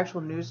 like,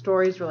 actual news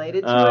stories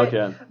related to it.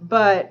 Okay.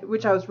 But,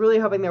 which I was really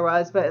hoping there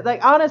was. But,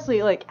 like,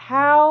 honestly, like,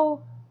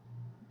 how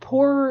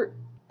poorly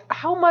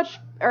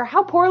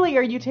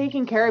are you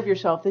taking care of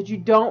yourself that you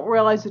don't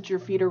realize that your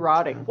feet are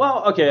rotting?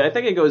 Well, okay, I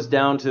think it goes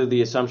down to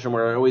the assumption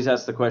where I always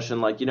ask the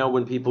question, like,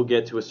 when people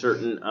get to a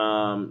certain,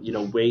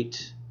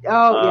 weight.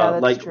 Oh, yeah,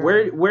 that's like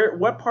true.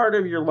 what part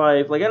of your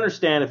life, like I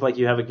understand if like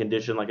you have a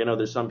condition, like I know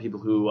there's some people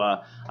who,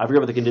 I forget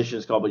what the condition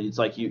is called, but it's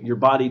like your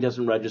body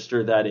doesn't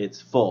register that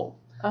it's full.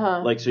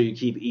 Uh-huh. Like, so you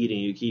keep eating,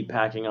 you keep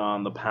packing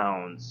on the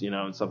pounds,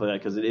 and stuff like that,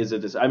 because it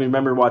is I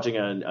remember watching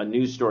a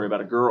news story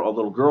about a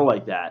little girl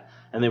like that,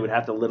 and they would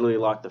have to literally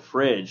lock the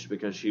fridge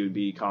because she would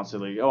be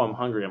constantly, oh, I'm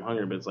hungry,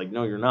 but it's like,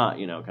 no, you're not,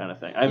 kind of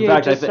thing. In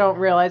fact, I don't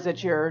realize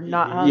that you're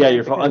not hungry.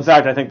 Yeah, in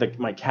fact, I think that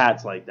my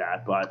cat's like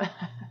that, but...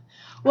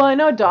 Well, I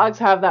know dogs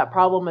have that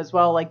problem as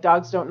well. Like,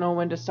 dogs don't know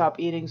when to stop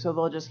eating, so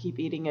they'll just keep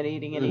eating and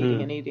eating and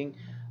eating and eating.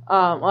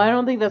 Well, I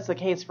don't think that's the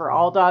case for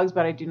all dogs,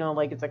 but I do know,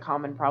 like, it's a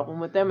common problem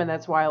with them, and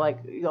that's why, like,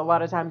 a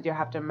lot of times you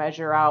have to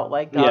measure out,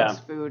 like, dogs'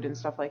 food and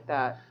stuff like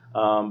that.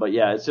 But,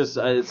 yeah, it's just,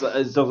 it's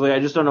like, I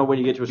just don't know when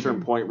you get to a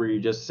certain point where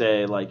you just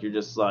say, like, you're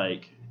just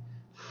like,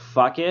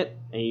 fuck it,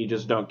 and you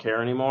just don't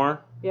care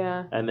anymore.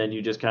 Yeah. And then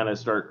you just kind of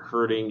start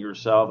hurting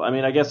yourself. I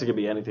mean, I guess it could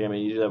be anything. I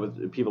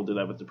mean, people do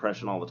that with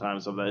depression all the time.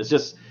 So it's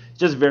just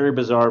very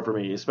bizarre for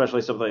me,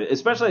 especially something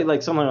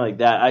like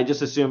that. I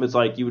just assume it's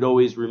like you would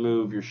always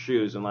remove your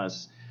shoes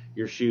unless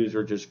your shoes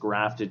are just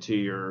grafted to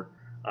your,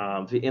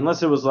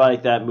 unless it was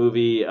like that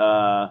movie,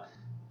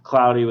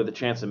 Cloudy with a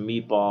Chance of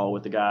Meatball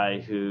with the guy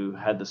who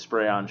had the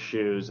spray-on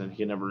shoes and he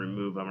could never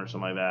remove them or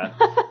something like that.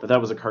 But that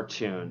was a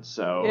cartoon,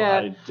 so Yeah.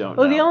 I don't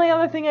Well, know. the only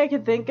other thing I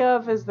could think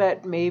of is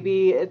that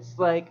maybe it's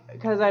like,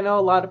 because I know a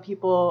lot of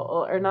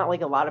people, or not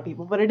like a lot of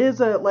people, but it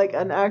is like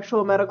an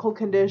actual medical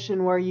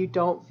condition where you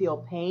don't feel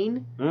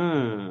pain.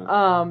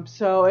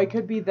 So it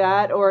could be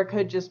that, or it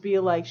could just be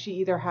like she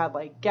either had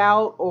like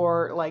gout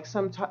or like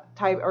some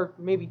type, or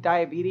maybe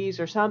diabetes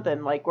or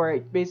something, like where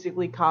it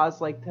basically caused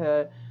like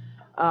the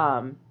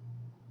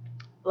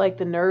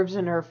nerves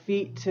in her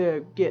feet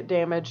to get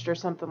damaged or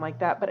something like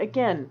that. But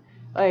again,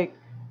 like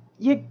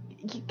you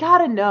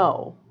gotta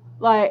know,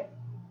 like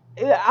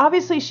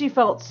obviously she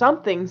felt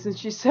something since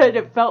she said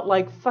it felt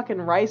like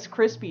fucking Rice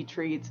Krispie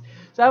treats.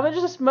 So it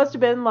just must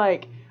have been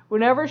like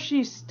whenever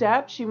she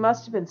stepped, she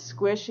must have been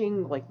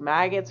squishing like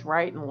maggots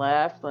right and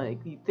left.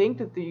 Like you think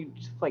that you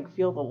just like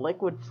feel the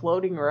liquid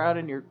floating around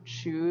in your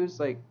shoes,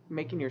 like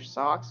making your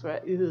socks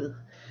wet. Ugh.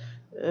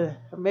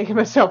 I'm making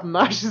myself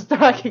nauseous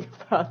talking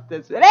about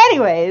this. But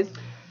anyways.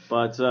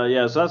 But, so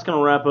that's going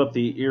to wrap up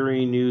the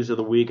eerie news of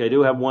the week. I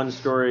do have one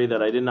story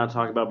that I did not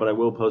talk about, but I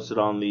will post it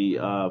on the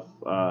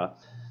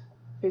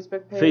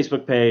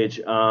Facebook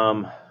page.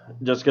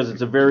 Just because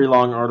it's a very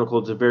long article.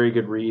 It's a very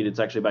good read. It's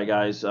actually by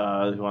guys who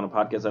on a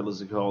podcast I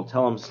listen to called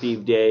Tell 'em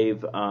Steve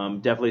Dave.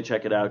 Definitely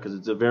check it out because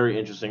it's a very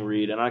interesting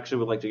read. And I actually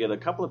would like to get a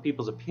couple of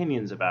people's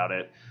opinions about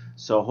it.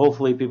 So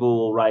hopefully people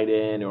will write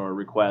in or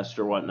request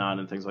or whatnot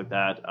and things like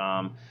that.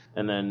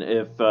 And then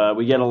if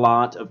we get a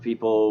lot of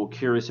people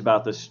curious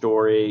about this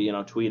story,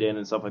 tweet in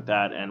and stuff like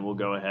that, and we'll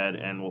go ahead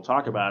and we'll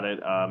talk about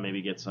it.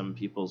 Maybe get some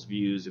people's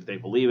views if they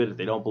believe it, if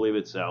they don't believe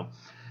it. So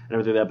and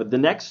everything like that. But the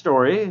next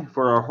story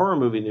for our horror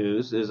movie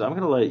news is I'm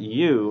going to let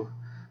you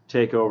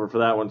take over for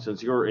that one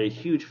since you're a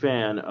huge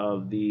fan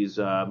of these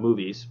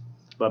movies.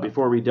 But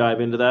before we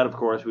dive into that, of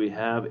course, we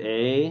have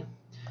a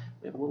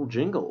little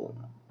jingle.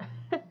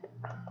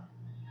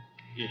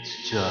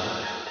 It's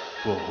time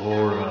for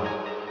horror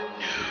news.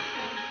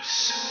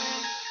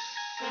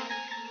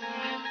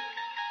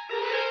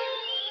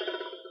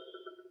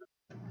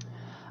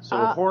 So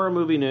horror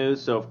movie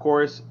news. So of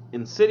course,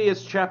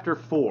 Insidious Chapter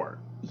 4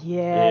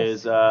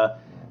 Yes.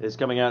 is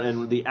coming out,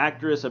 and the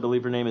actress, I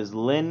believe her name is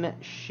Lynn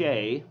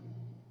Shay.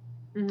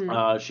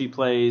 Mm-hmm. She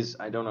plays,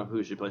 I don't know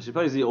who she plays. She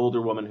plays the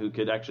older woman who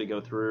could actually go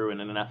through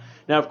and in and out.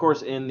 Now, of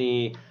course, in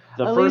the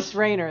Elise first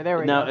Rayner, there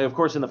we now, go. of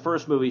course, in the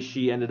first movie,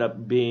 she ended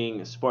up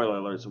being spoiler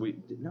alert. So we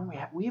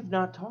have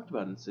not talked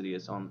about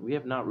Insidious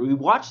we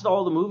watched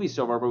all the movies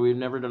so far, but we've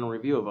never done a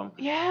review of them.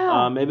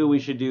 Yeah. Maybe we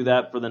should do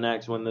that for the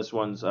next when this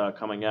one's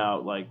coming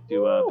out, like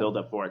do a build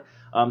up for it.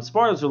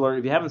 Spoilers alert!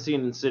 If you haven't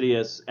seen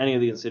Insidious, any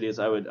of the Insidious,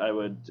 I would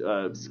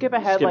skip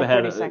ahead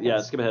 30 seconds.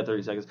 Yeah, skip ahead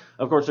 30 seconds.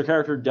 Of course, her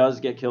character does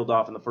get killed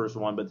off in the first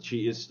one, but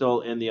she is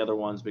still in the other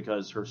ones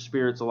because her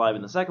spirit's alive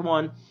in the second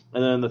one,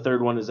 and then the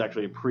third one is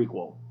actually a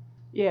prequel.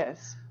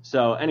 Yes.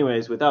 So,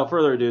 anyways, without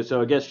further ado,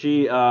 so I guess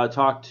she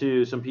talked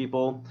to some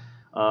people,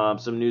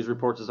 some news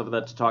reports and stuff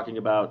like that, talking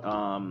about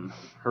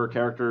her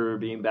character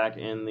being back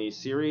in the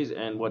series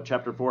and what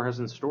Chapter 4 has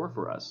in store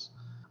for us.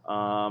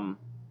 So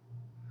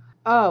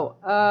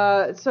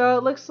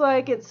it looks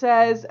like it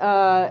says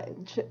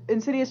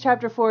Insidious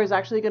Chapter 4 is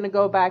actually going to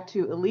go back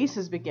to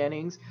Elise's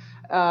beginnings.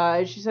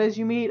 She says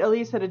you meet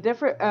Elise at a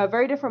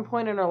very different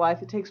point in her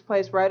life. It takes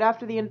place right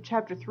after the end of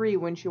Chapter 3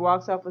 when she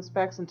walks off with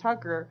Specs and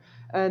Tucker,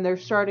 and they're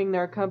starting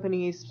their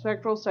company's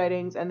Spectral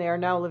Sightings, and they are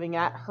now living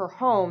at her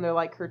home. They're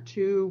like her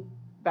two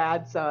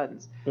bad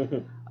sons.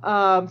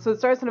 So it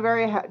starts in a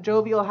very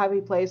jovial,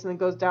 happy place, and then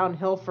goes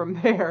downhill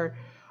from there.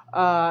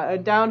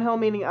 Downhill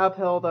meaning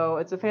uphill, though.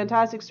 It's a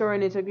fantastic story,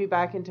 and it took me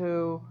back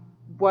into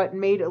what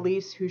made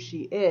Elise who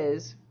she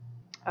is.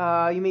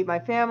 You meet my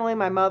family,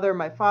 my mother,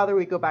 my father.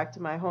 We go back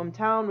to my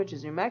hometown, which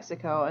is New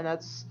Mexico, and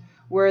that's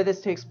where this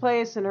takes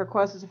place, and her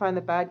quest is to find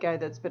the bad guy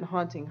that's been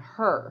haunting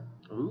her.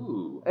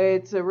 Ooh.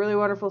 It's a really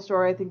wonderful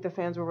story. I think the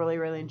fans will really,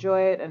 really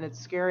enjoy it, and it's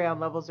scary on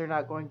levels they're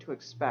not going to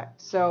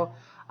expect. So,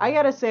 I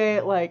gotta say,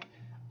 like,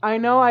 I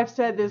know I've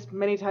said this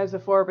many times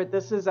before, but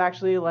this is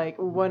actually, like,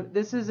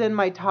 this is in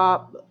my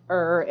top,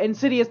 or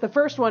Insidious, the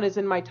first one is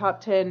in my top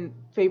 10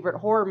 favorite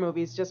horror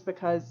movies, just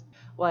because,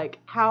 like,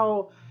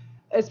 how...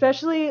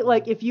 Especially,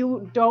 like, if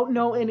you don't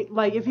know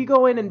if you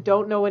go in and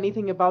don't know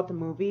anything about the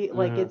movie,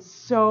 like, it's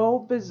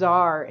so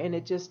bizarre, and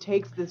it just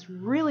takes this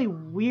really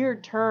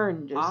weird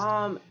turn just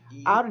out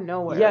of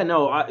nowhere. Yeah,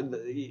 no,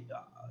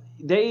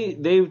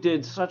 they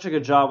did such a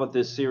good job with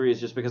this series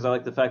just because I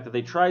like the fact that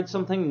they tried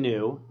something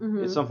new.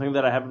 Mm-hmm. It's something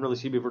that I haven't really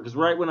seen before, because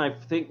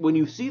when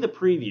you see the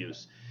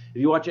previews,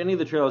 if you watch any of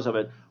the trailers of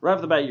it, right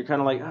off the bat, you're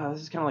kind of like,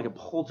 this is kind of like a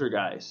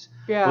poltergeist.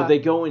 Yeah. But they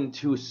go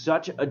into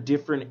such a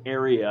different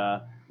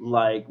area,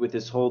 like with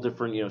this whole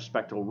different,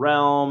 spectral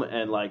realm,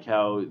 and like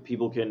how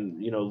people can,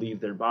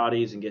 leave their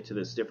bodies and get to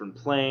this different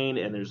plane,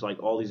 and there's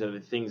like all these other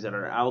things that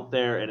are out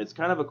there, and it's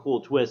kind of a cool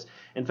twist.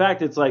 In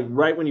fact, it's like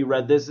right when you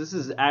read this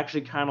is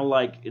actually kind of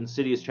like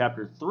Insidious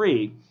Chapter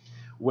 3,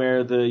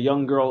 where the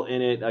young girl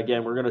in it,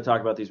 again, we're going to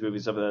talk about these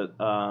movies of it,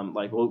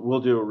 like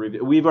we'll do a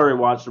review. We've already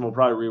watched them. We'll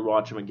probably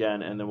rewatch them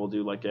again, and then we'll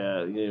do like like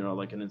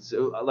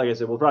I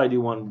said, we'll probably do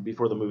one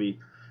before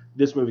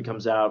this movie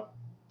comes out.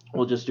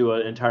 We'll just do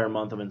an entire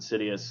month of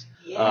Insidious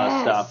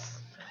stuff.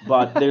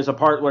 But there's a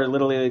part where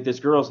literally like this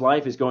girl's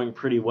life is going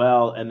pretty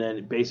well, and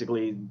then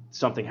basically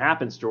something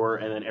happens to her,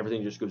 and then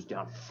everything just goes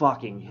down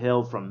fucking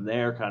hill from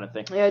there, kind of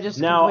thing. Yeah, it just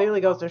completely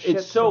goes to shit.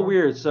 It's so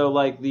weird. So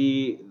like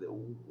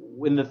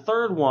in the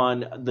third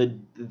one,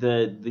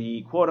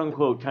 the quote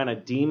unquote kind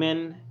of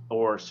demon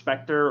or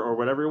specter or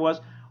whatever it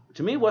was,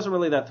 to me wasn't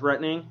really that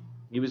threatening.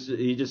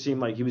 He just seemed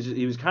like he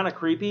was kind of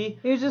creepy.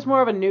 He was just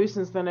more of a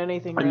nuisance than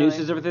anything. A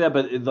nuisance, everything that.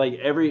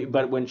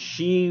 But when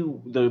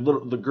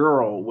the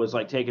girl was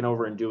like taking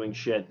over and doing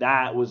shit,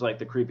 that was like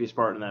the creepiest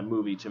part in that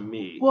movie to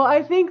me. Well,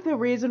 I think the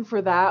reason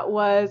for that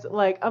was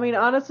like, I mean,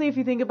 honestly, if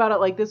you think about it,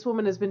 like this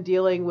woman has been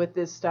dealing with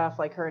this stuff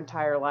like her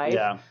entire life.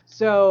 Yeah.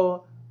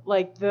 So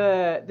like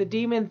the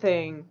demon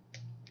thing,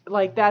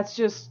 like that's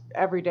just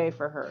every day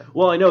for her.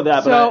 Well, I know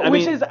that, so, but I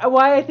which mean, is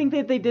why I think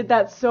that they did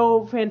that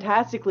so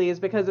fantastically, is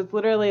because it's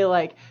literally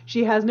like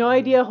she has no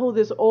idea who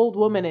this old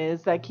woman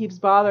is that keeps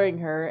bothering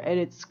her, and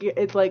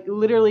it's like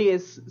literally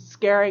is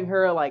scaring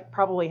her like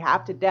probably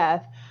half to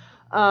death.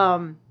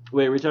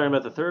 Wait, are we talking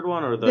about the third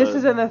one or the? This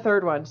is in the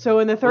third one. So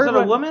in the third one,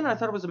 was it a woman? I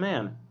thought it was a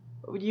man.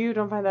 You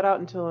don't find that out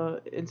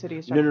until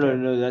Insidious chapter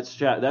No.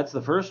 That's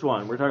the first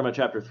one. We're talking about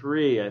chapter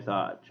 3. I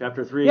thought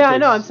chapter 3. Yeah, I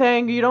know. I'm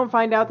saying you don't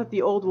find out that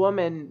the old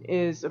woman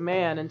is a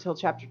man until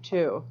chapter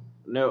 2.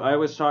 No, I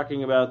was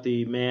talking about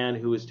the man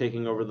who was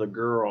taking over the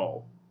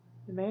girl.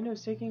 The man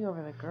who's taking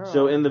over the girl.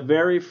 So in the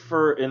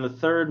in the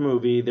third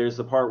movie, there's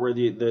the part where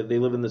they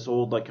live in this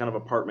old like kind of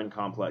apartment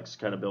complex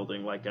kind of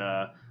building, like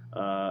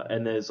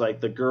and there's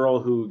like the girl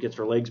who gets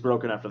her legs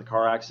broken after the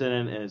car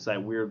accident, and it's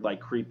that weird like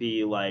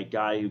creepy like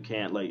guy who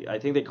can't like, I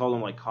think they called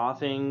him like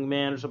coughing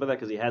man or something like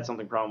that because he had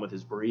something problem with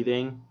his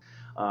breathing.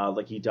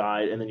 Like he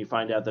died, and then you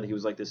find out that he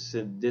was like this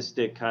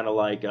sadistic kind of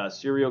like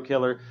serial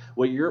killer.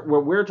 What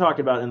we're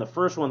talking about in the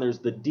first one, there's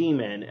the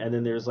demon, and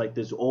then there's like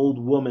this old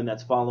woman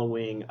that's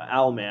following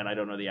Owlman. I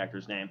don't know the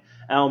actor's name.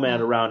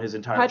 Owlman around his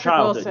entire Patrick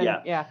childhood.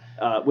 Wilson,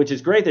 yeah. Which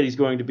is great that he's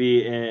going to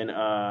be in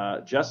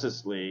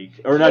Justice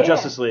League, or not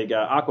Justice League,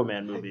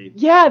 Aquaman movie.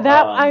 Yeah,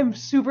 that I'm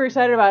super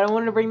excited about. I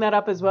wanted to bring that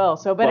up as well.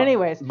 So,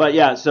 anyways. But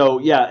yeah,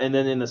 and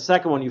then in the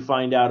second one, you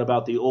find out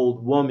about the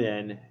old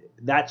woman.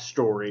 That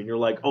story, and you're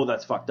like, oh,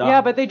 that's fucked up.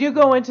 Yeah, but they do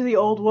go into the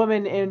old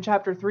woman in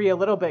chapter 3 a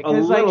little bit,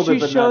 because like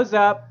she shows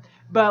up,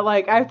 but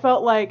like I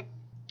felt like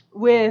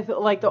with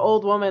like the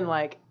old woman,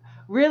 like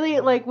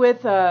really like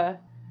with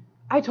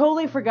I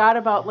totally forgot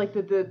about like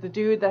the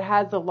dude that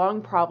had the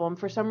lung problem.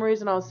 For some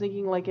reason, I was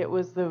thinking like it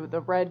was the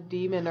red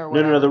demon or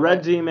whatever. No. The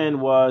red demon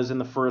was in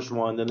the first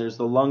one. Then there's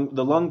the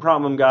lung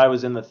problem guy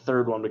was in the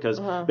third one, because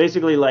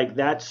basically like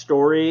that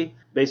story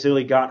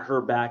basically got her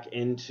back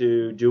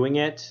into doing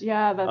it.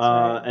 Yeah, that's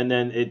right. And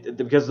then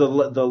because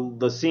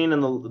the scene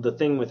and the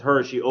thing with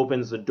her, she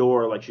opens the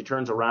door, like she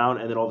turns around,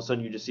 and then all of a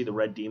sudden you just see the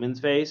red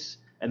demon's face.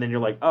 And then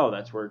you're like, oh,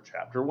 that's where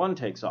chapter 1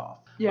 takes off.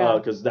 Yeah.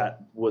 Because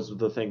that was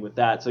the thing with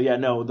that. So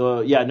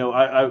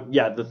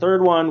the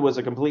third one was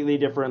a completely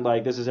different,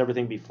 like, this is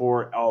everything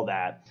before all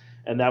that.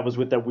 And that was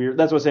with that weird,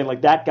 that's what I'm saying,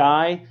 like, that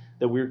guy,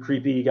 the weird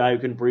creepy guy who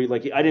couldn't breathe,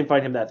 like, I didn't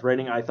find him that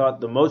threatening. I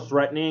thought the most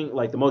threatening,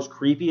 like, the most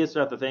creepiest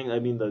about the thing, I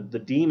mean, the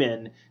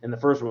demon in the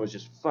first one was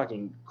just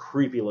fucking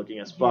creepy looking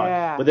as fuck.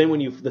 Yeah. But then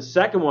the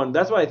second one,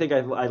 that's why I think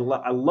I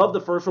love the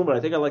first one, but I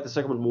think I like the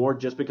second one more,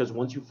 just because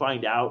once you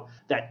find out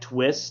that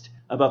twist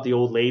about the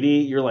old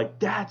lady, you're like,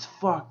 that's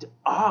fucked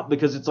up,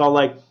 because it's all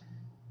like,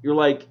 you're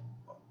like,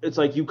 it's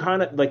like you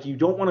kind of like, you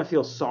don't want to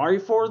feel sorry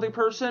for the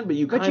person, but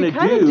you kind of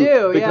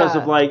do because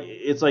of like,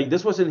 it's like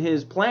this wasn't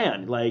his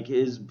plan, like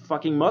his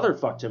fucking mother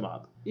fucked him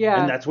up.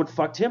 Yeah. And that's what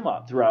fucked him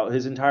up throughout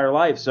his entire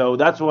life. So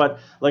that's what,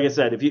 like I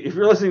said, if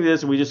you're listening to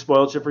this and we just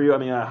spoiled shit for you, I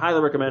mean, I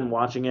highly recommend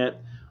watching it.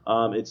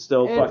 It's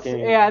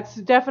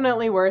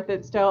definitely worth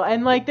it still.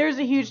 And like there's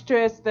a huge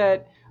twist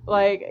that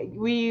like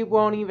we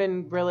won't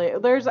even really,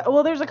 there's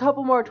a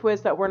couple more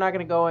twists that we're not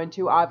going to go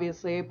into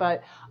obviously,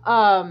 but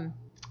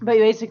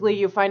basically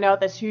you find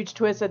out this huge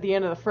twist at the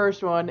end of the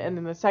first one, and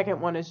then the second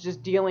one is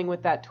just dealing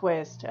with that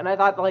twist. And I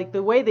thought like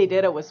the way they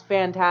did it was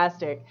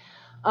fantastic.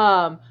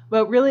 But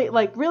really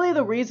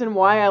the reason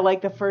why I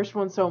like the first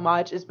one so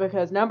much is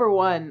because, number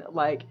one,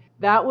 like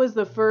that was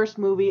the first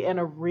movie in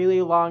a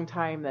really long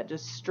time that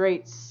just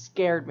straight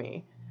scared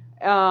me.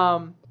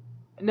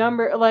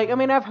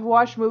 I've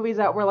watched movies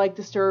that were like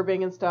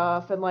disturbing and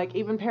stuff, and like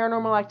even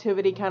Paranormal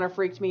Activity kind of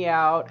freaked me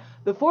out.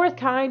 The Fourth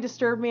Kind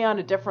disturbed me on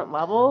a different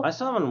level. I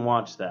still haven't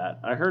watched that.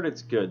 I heard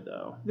it's good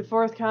though. The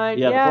Fourth Kind,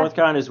 yeah. The Fourth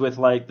Kind is with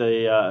like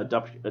the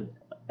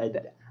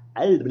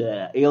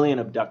alien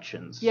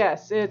abductions.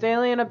 Yes, it's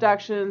alien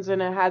abductions,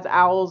 and it has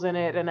owls in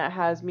it, and it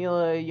has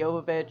Mila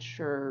Jovovich,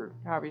 or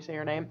however you say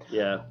her name.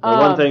 Yeah, the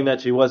one thing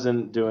that she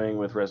wasn't doing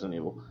with Resident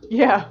Evil.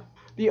 Yeah,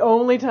 the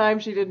only time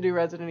she didn't do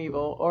Resident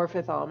Evil or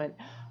Fifth Element.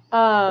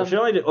 Well, she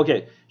only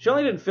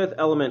did Fifth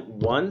Element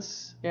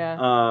once.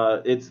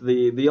 Yeah. It's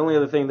the only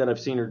other thing that I've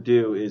seen her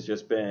do is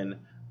just been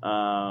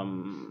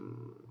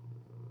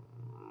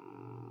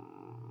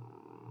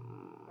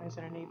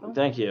Resident Evil.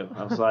 Thank you.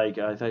 I was like,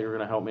 I thought you were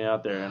gonna help me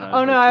out there. And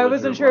Oh no, I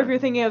wasn't sure if you're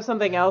thinking of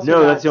something else.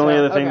 No, or that's the not, only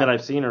so, other thing okay. that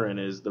I've seen her in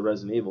is the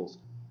Resident Evils.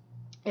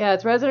 Yeah,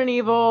 it's Resident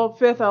Evil,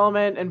 Fifth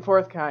Element, and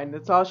Fourth Kind.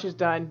 That's all she's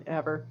done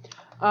ever.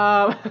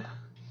 But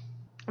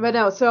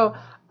no, so,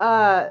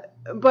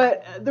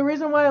 but the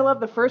reason why I love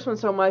the first one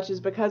so much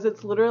is because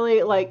it's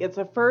literally, like, it's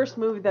the first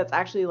movie that's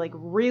actually, like,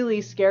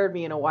 really scared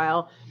me in a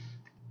while.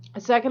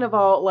 Second of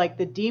all, like,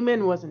 the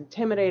demon was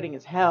intimidating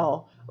as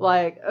hell.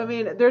 Like, I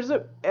mean,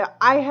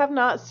 I have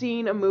not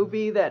seen a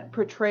movie that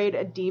portrayed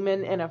a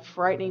demon in a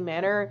frightening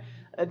manner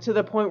to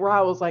the point where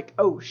I was like,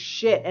 oh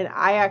shit, and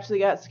I actually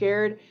got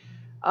scared.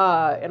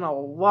 In a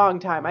long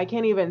time. I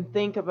can't even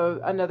think of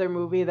another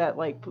movie that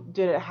like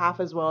did it half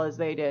as well as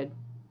they did.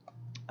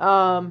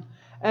 And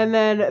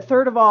then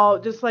third of all,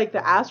 just like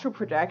the astral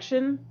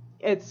projection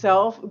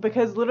itself,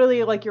 because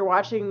literally like you're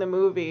watching the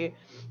movie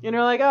and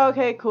you're like, oh,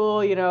 okay, cool,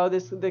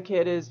 the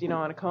kid is, in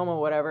a coma,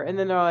 whatever. And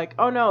then they're like,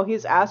 oh no,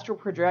 he's astral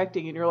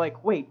projecting, and you're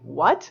like, wait,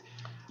 what?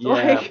 Yeah.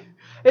 Like,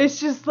 it's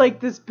just like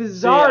this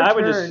bizarre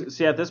turn.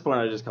 At this point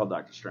I would just call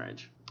Doctor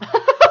Strange.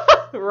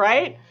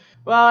 Right?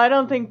 Well, I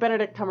don't think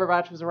Benedict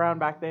Cumberbatch was around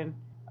back then.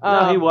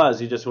 No, he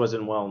was. He just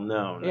wasn't well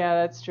known. Yeah,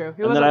 that's true.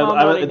 He and wasn't then well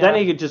known. then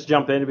he could just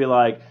jump in and be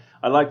like,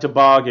 "I like to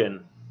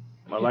bargain.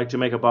 I like to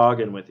make a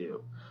bargain with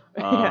you."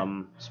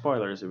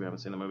 Spoilers if you haven't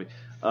seen the movie.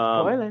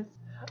 Spoilers.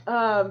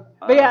 But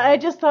yeah, I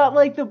just thought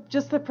like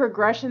the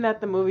progression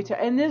that the movie took,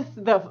 and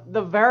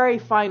the very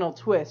final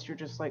twist, you're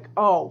just like,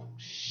 oh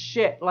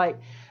shit, like,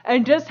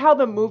 and just how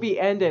the movie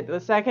ended. The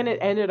second it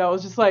ended, I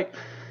was just like,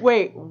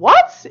 wait,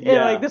 what? Yeah.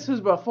 And like this was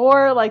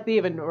before like they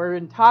even were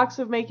in talks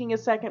of making a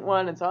second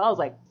one, and so I was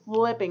like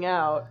flipping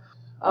out.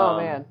 Oh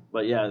man.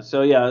 But yeah,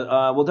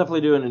 we'll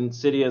definitely do an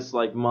Insidious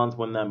like month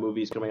when that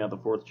movie's coming out, the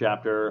fourth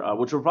chapter,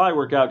 which will probably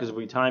work out because if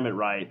we time it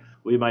right,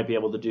 we might be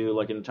able to do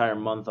like an entire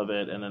month of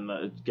it and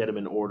then get them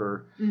in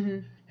order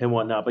and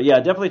whatnot. But yeah,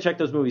 definitely check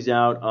those movies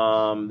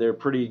out. They're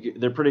pretty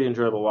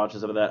enjoyable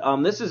watches of that.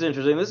 This is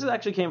interesting. This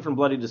actually came from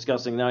Bloody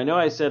Disgusting. Now I know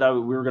I said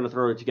we were going to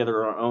throw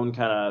together our own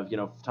kind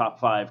of top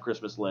 5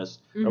 Christmas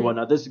list or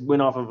whatnot. This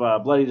went off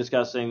of Bloody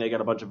Disgusting. They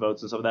got a bunch of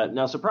votes and stuff like that.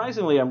 Now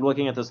surprisingly, I'm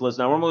looking at this list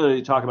now. We're only going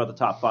to talk about the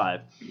top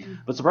 5,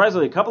 but surprisingly,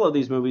 a couple of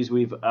these movies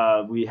we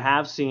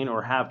have seen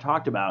or have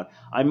talked about.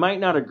 I might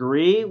not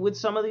agree with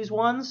some of these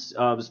ones,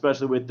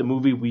 especially with the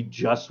movie we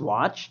just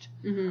watched,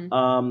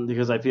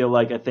 because I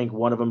think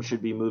one of them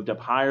should be moved up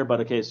higher.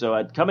 But okay,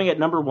 so coming at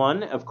number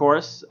 1, of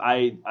course,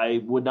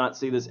 I would not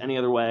see this any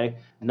other way,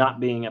 not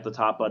being at the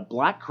top, but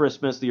Black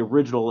Christmas, the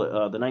original,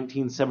 the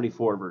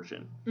 1974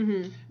 version.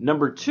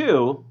 Number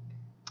 2,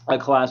 a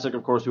classic,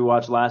 of course, we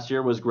watched last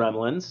year, was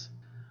Gremlins.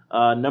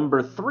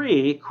 Number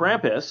 3,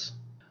 Krampus.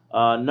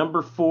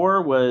 Number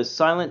 4 was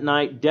Silent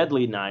Night,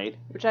 Deadly Night,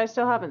 which I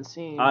still haven't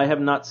seen. I have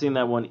not seen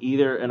that one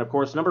either. And of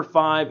course, number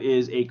 5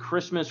 is A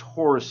Christmas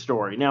Horror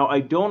Story. Now,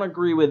 I don't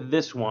agree with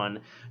this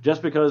one,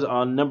 just because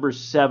on number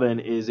 7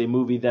 is a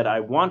movie that I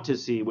want to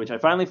see, which I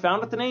finally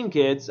found at the Name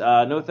Kids.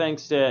 No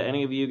thanks to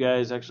any of you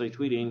guys actually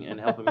tweeting and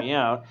helping me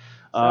out.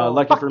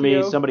 Lucky for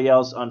me, somebody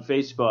else on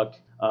Facebook,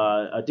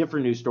 a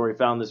different news story,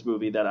 found this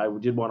movie that I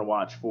did want to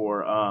watch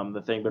for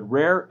the thing. But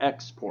Rare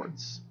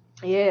Exports.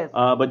 Yes.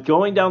 But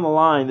going down the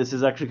line, this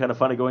is actually kind of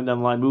funny. Going down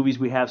the line, movies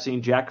we have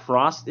seen. Jack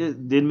Frost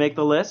did make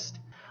the list.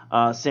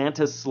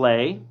 Santa's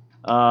Sleigh.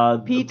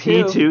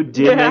 P2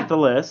 did make the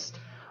list.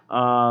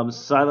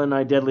 Silent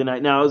Night, Deadly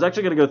Night. Now, I was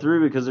actually going to go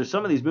through because there's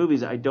some of these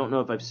movies I don't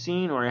know if I've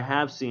seen or I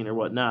have seen or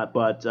whatnot.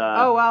 But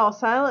oh wow,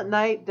 Silent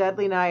Night,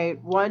 Deadly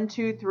Night, 1,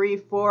 2, 3,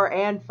 4,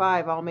 and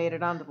 5 all made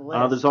it onto the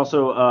list. There's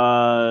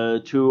also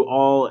To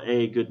All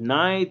a Good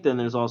Night. Then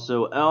there's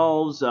also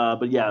Elves.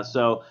 But yeah,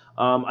 so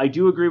I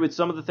do agree with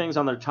some of the things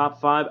on their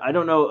top 5. I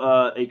don't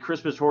know A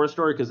Christmas Horror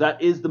Story because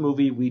that is the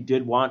movie we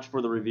did watch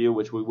for the review,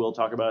 which we will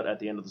talk about at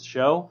the end of the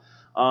show.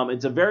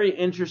 It's a very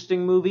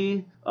interesting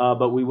movie,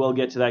 but we will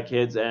get to that,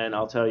 kids, and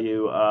I'll tell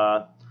you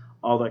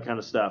all that kind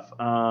of stuff.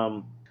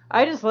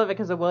 I just love it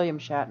because of William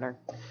Shatner.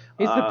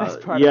 He's the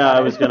best part. Yeah, of it.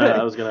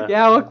 I was gonna.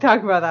 Yeah, we'll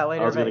talk about that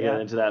later. I was gonna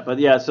get into that, but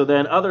yeah. So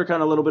then, other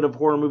kind of little bit of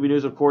horror movie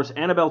news. Of course,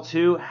 Annabelle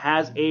 2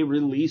 has a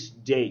release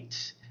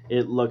date.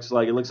 It looks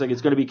like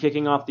it's going to be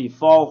kicking off the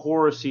fall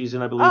horror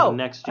season, I believe,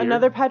 next year.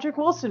 Another Patrick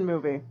Wilson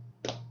movie.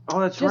 Oh,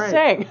 that's just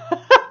right. Just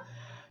saying.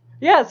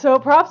 Yeah, so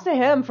props to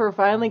him for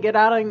finally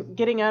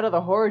getting out of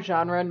the horror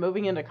genre and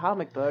moving into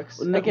comic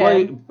books.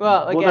 Again,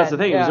 well, that's the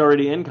thing. Yeah. He's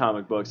already in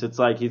comic books. It's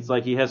like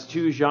he has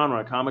 2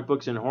 genres, comic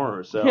books and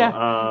horror. So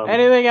yeah.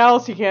 Anything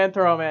else you can't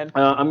throw him in.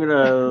 I'm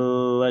gonna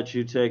let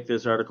you take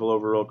this article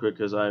over real quick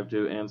because I have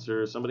to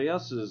answer somebody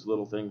else's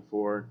little thing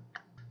for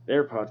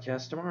their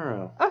podcast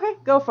tomorrow. Okay,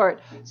 go for it.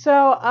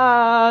 So,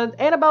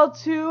 Annabelle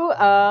 2,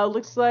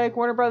 looks like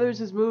Warner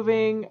Brothers is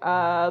moving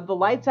the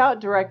Lights Out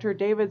director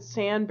David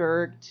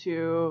Sandberg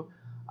to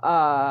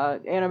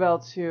Annabelle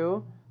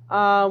 2,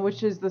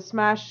 which is the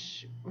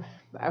smash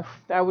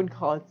I wouldn't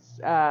call it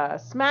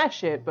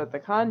smash hit, but The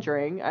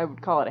Conjuring, I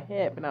would call it a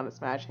hit, but not a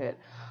smash hit.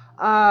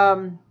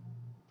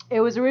 It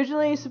was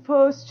originally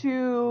supposed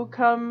to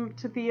come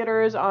to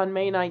theaters on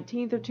May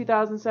 19th of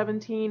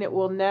 2017. It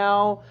will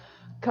now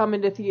come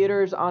into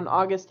theaters on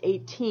August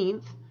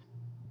 18th.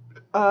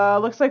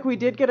 Looks like we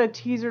did get a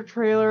teaser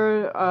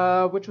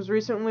trailer, which was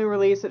recently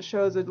released, that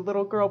shows a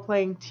little girl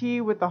playing tea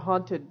with a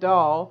haunted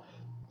doll.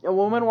 A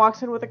woman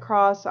walks in with a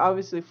cross,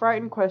 obviously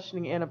frightened,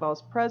 questioning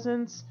Annabelle's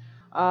presence.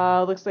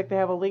 Looks like they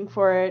have a link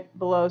for it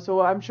below,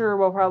 so I'm sure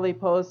we'll probably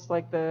post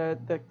like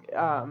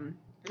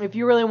if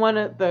you really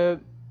want to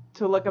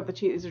look up the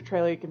teaser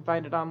trailer, you can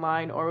find it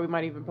online, or we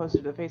might even post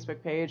it to the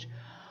Facebook page.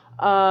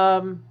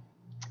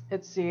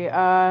 Let's see.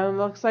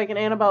 Looks like in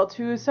Annabelle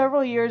 2,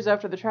 several years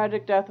after the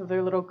tragic death of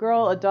their little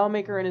girl, a doll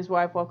maker and his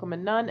wife welcome a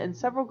nun and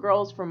several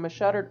girls from a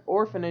shuttered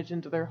orphanage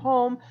into their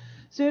home,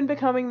 soon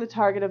becoming the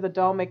target of the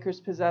doll maker's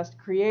possessed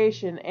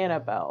creation,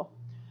 Annabelle.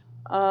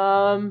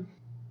 It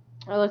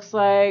looks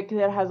like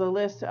it has a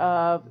list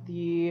of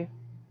the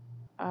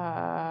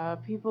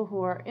people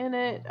who are in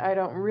it. I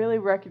don't really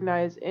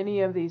recognize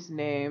any of these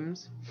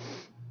names.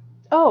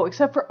 Oh,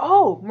 except for,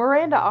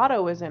 Miranda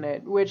Otto is in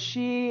it, which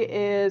she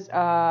is,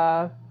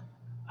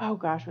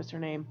 what's her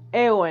name?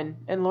 Éowyn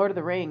in Lord of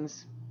the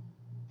Rings.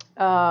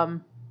 So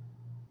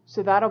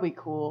that'll be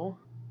cool.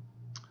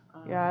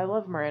 Yeah, I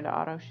love Miranda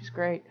Otto. She's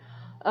great.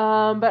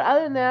 But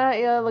other than that,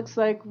 yeah, it looks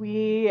like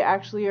we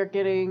actually are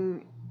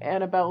getting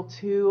Annabelle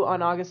 2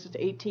 on August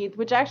 18th,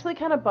 which actually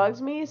kind of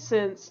bugs me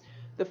since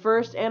the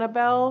first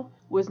Annabelle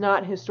was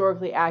not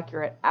historically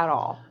accurate at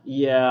all.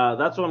 Yeah,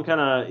 that's what I'm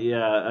kind of,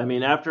 I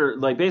mean, after,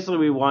 like, basically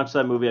we watched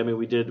that movie. I mean,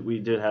 we did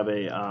have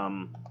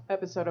a,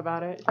 episode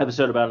about it and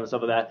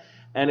stuff like that.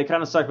 And it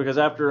kind of sucked because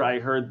after I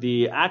heard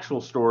the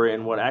actual story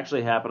and what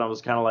actually happened, I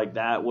was kind of like,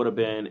 that would have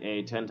been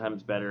a 10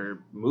 times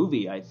better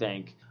movie, I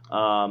think.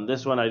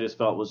 This one I just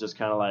felt was just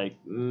kind of like,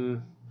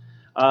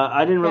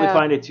 I didn't really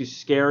find it too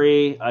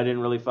scary. I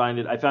found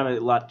it a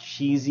lot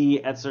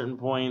cheesy at certain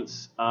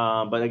points.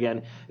 But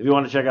again, if you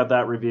want to check out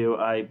that review,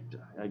 I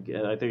think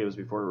it was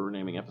before we were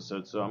naming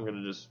episodes, so I'm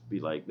going to just be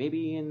like,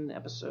 maybe in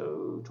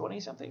episode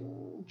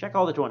 20-something. Check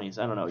all the 20s.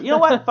 I don't know. You know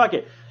what? Fuck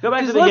it. Go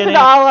back to the beginning. Just listen to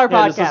all our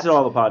podcasts. Just listen to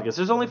all the podcasts.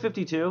 There's only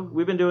 52.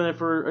 We've been doing it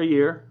for a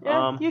year.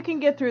 Yeah, you can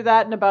get through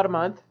that in about a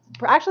month.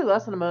 Actually,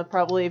 less than a month,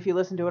 probably, if you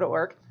listen to it at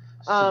work.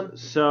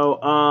 This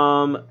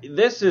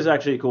is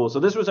actually cool. So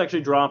this was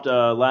actually dropped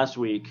last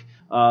week.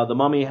 The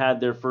Mummy had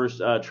their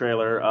first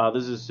trailer.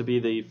 This is to be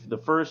the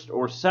first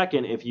or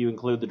second if you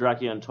include the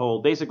Dracula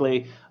Untold.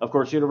 Basically, of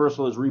course,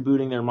 Universal is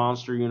rebooting their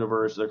monster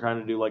universe. They're trying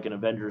to do like an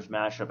Avengers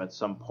mashup at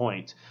some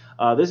point.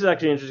 This is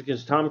actually interesting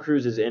because Tom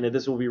Cruise is in it.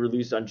 This will be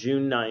released on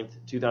June 9th,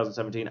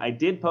 2017. I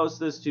did post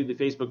this to the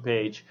Facebook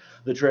page,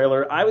 the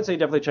trailer. I would say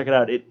definitely check it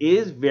out. It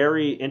is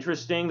very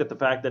interesting that the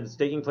fact that it's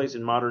taking place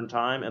in modern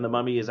time and the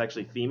Mummy is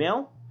actually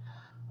female.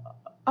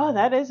 Oh,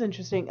 that is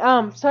interesting.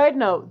 Side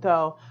note,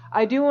 though,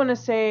 I do want to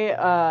say,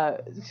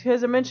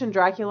 because I mentioned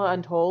Dracula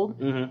Untold,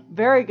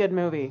 very good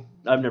movie.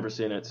 I've never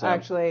seen it, so.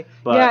 Actually.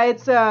 Yeah,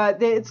 it's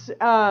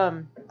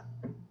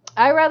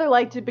I rather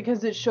liked it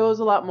because it shows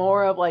a lot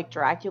more of, like,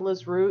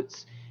 Dracula's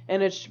roots,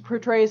 and it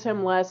portrays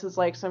him less as,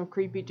 like, some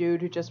creepy dude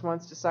who just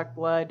wants to suck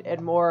blood,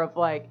 and more of,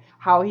 like,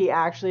 how he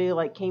actually,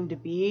 like, came to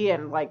be,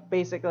 and, like,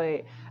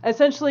 basically,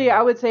 essentially,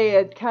 I would say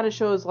it kind of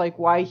shows, like,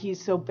 why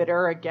he's so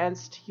bitter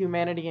against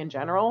humanity in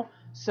general.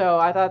 So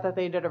I thought that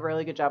they did a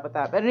really good job with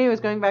that. But anyways,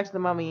 going back to the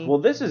Mummy. Well,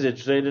 this is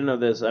interesting. I didn't know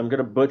this. I'm going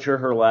to butcher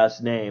her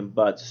last name,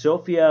 but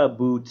Sofia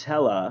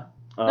Boutella.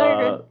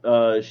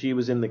 She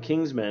was in The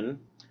Kingsman,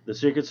 The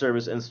Secret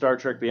Service, and Star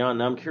Trek Beyond.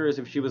 Now I'm curious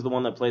if she was the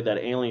one that played that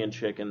alien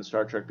chick in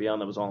Star Trek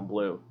Beyond that was all in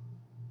blue.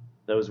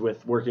 That was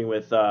working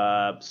with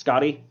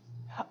Scotty.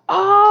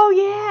 Oh,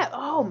 yeah.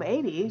 Oh,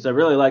 maybe. So I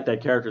really like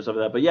that character, stuff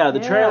like that. But yeah,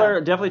 the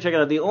trailer, definitely check it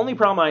out. The only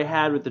problem I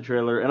had with the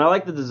trailer, and I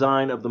like the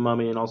design of the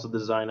Mummy and also the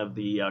design of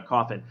the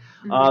coffin.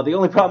 The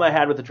only problem I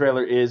had with the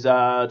trailer is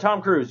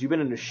Tom Cruise, you've been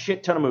in a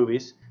shit ton of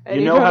movies.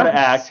 You know how to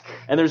act.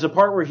 And there's a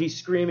part where he's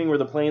screaming where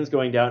the plane's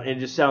going down, and it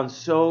just sounds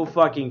so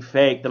fucking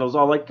fake that I was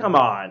all like, come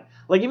on.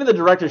 Like, even the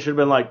director should have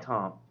been like,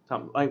 Tom,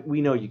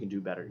 we know you can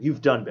do better.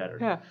 You've done better.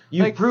 Yeah.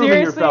 You've like,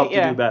 proven yourself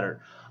to do better.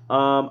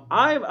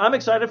 I'm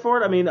excited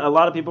for it. I mean, a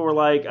lot of people were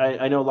like,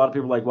 I know a lot of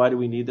people were like, why do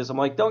we need this? I'm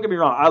like, don't get me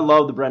wrong. I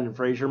love the Brendan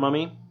Fraser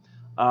Mummy.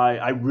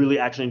 I really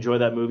actually enjoy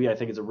that movie. I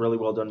think it's a really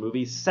well done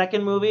movie.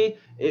 Second movie,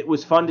 it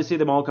was fun to see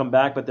them all come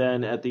back, but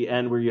then at the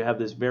end where you have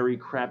this very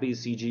crappy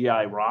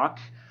CGI rock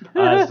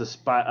as the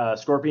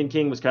Scorpion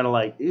King was kind of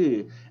like,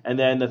 ew. And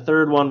then the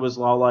third one was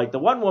all like, the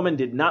one woman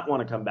did not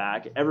want to come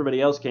back.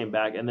 Everybody else came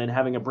back. And then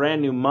having a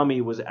brand new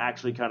Mummy was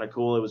actually kind of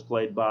cool. It was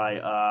played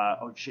by,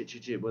 what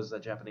was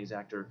that Japanese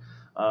actor?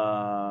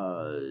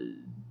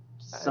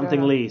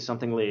 Something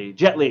Lee.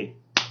 Jet Li.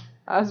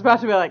 I was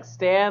about to be like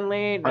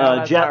Stanley. No,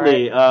 that's Jet all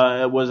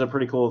right. Li was a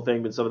pretty cool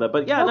thing, but some of that.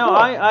 But yeah, Oh, no, cool.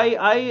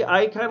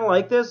 I kind of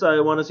like this. I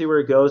want to see where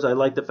it goes. I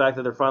like the fact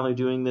that they're finally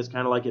doing this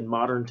kind of like in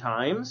modern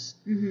times.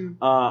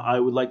 Mm-hmm. I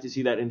would like to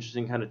see that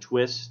interesting kind of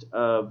twist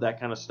of that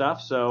kind of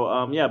stuff.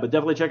 So yeah, but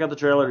definitely check out the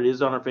trailer. It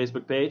is on our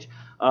Facebook page.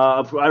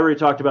 I already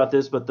talked about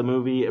this, but the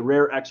movie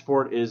Rare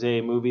Export is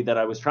a movie that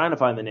I was trying to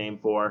find the name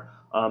for.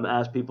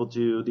 Asked people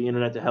to the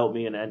internet to help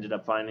me and ended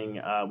up finding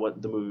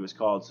what the movie was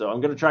called. So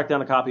I'm going to track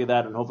down a copy of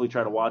that and hopefully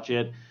try to watch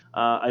it.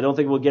 I don't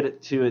think we'll get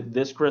it to it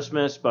this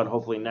Christmas, but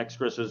hopefully next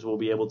Christmas we'll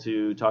be able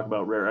to talk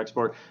about Rare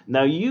Export.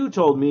 Now you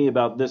told me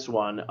about this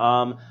one.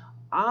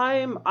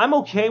 I'm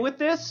okay with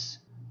this.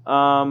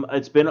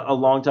 It's been a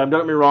long time.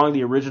 Don't get me wrong.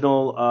 The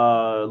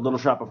original Little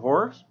Shop of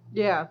Horrors.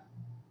 Yeah.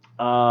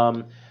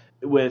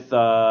 With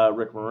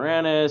Rick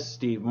Moranis,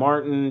 Steve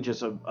Martin,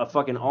 just a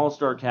fucking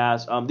all-star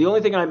cast. The only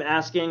thing I'm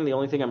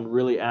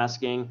really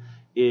asking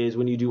is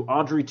when you do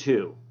Audrey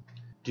 2,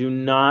 do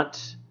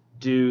not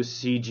do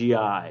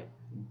CGI.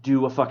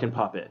 Do a fucking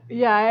puppet.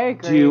 Yeah, I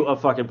agree. Do a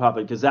fucking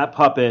puppet, because that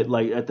puppet,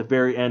 like, at the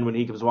very end when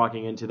he comes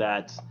walking into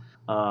that...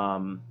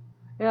 Yeah,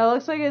 it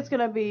looks like it's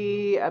going to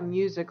be a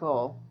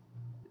musical.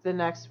 The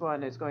next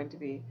one is going to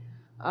be.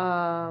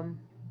 I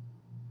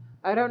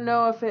don't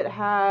know if it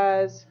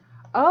has...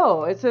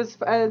 Oh, it says,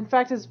 in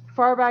fact, as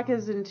far back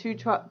as in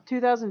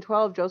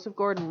 2012, Joseph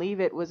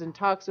Gordon-Levitt was in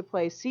talks to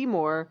play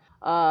Seymour,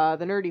 the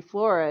nerdy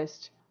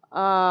florist.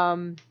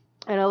 And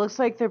it looks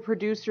like the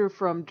producer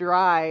from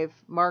Drive,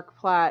 Mark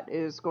Platt,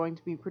 is going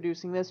to be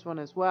producing this one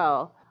as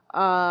well.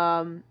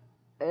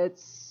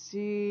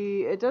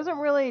 It doesn't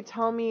really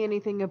tell me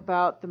anything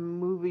about the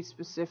movie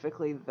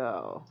specifically,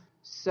 though.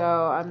 So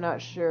I'm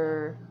not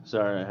sure.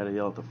 Sorry, I had to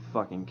yell at the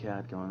fucking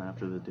cat going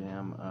after the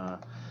damn...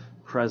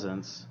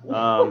 presents. It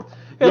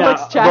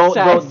looks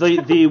chastised.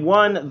 The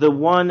one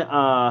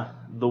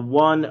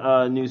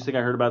news thing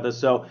I heard about this.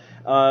 So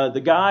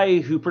the guy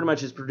who pretty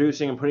much is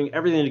producing and putting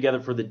everything together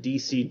for the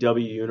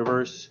DCW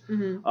universe,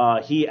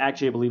 he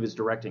actually, I believe, is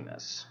directing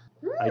this.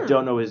 I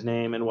don't know his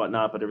name and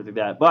whatnot, but everything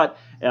that. But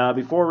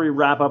before we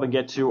wrap up and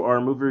get to our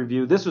movie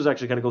review, this was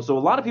actually kind of cool. So a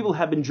lot of people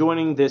have been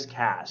joining this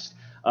cast.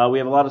 We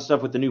have a lot of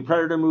stuff with the new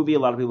Predator movie, a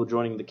lot of people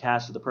joining the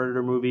cast of the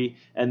Predator movie,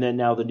 and then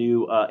now the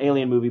new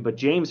Alien movie. But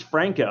James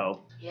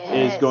Franco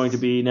is going to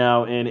be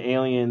now in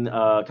Alien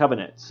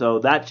Covenant, so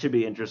that should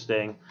be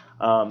interesting.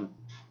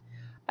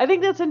 I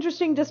think that's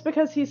interesting just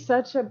because he's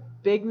such a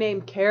big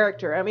name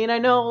character. I mean, I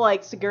know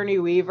like Sigourney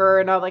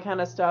Weaver and all that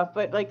kind of stuff,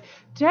 but like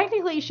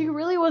technically she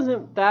really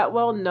wasn't that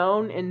well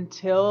known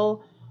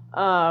until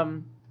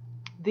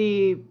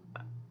the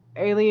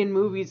Alien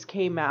movies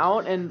came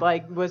out and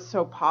like was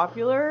so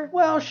popular.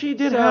 Well, she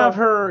did have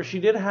her,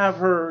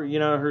 you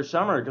know, her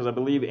summer, because I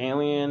believe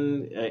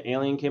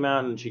Alien came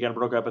out and she kind of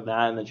broke up with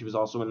that, and then she was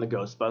also in the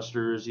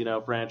Ghostbusters, you know,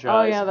 franchise.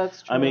 Oh yeah,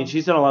 that's true. I mean,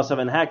 she's done a lot of stuff,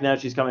 and heck, now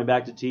she's coming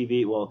back to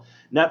TV, well,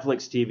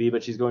 Netflix TV,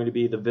 but she's going to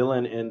be the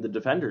villain in The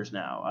Defenders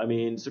now. I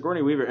mean,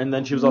 Sigourney Weaver, and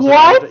then she was also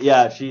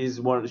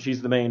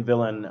she's the main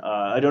villain.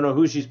 I don't know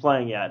who she's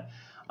playing yet.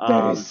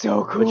 That is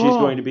so cool. But she's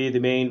going to be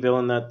the main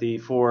villain that the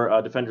four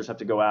Defenders have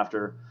to go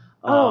after.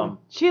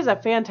 She's a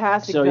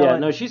fantastic so villain. Yeah,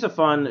 no, she's a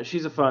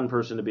fun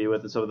person to be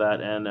with, and some of that,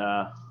 and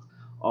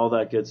all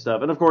that good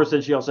stuff. And of course,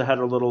 then she also had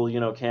her little, you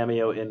know,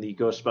 cameo in the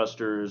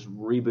Ghostbusters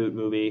reboot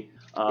movie,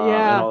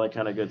 and all that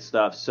kind of good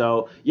stuff.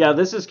 So yeah,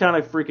 this is kind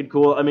of freaking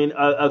cool. I mean,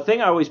 a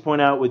thing I always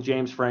point out with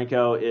James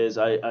Franco is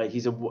I think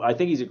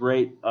he's a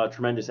great,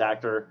 tremendous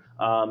actor.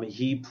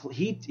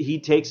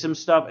 He takes some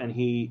stuff and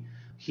he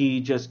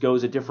just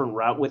goes a different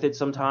route with it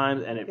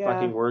sometimes, and it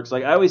fucking works.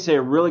 Like I always say,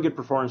 a really good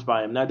performance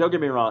by him. Now, don't get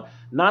me wrong,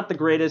 not the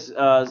greatest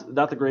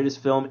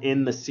film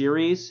in the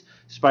series,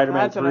 Spider-Man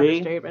 3. That's an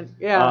understatement.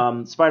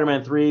 Yeah.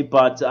 Spider-Man 3,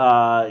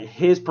 but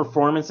his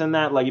performance in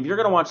that, like if you're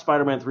gonna watch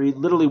Spider-Man 3,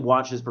 literally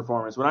watch his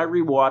performance. When I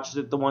rewatched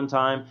it the one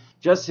time,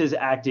 just his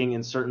acting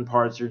in certain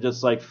parts, you're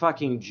just like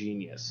fucking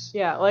genius.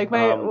 Yeah, like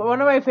one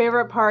of my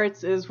favorite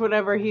parts is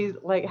whenever he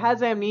like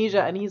has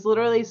amnesia and he's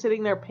literally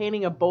sitting there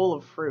painting a bowl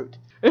of fruit.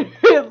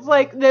 It's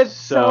like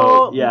does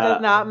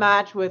not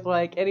match with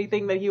like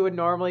anything that he would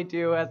normally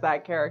do as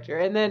that character.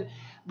 And then,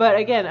 but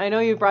again, I know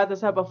you brought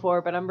this up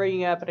before, but I'm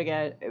bringing it up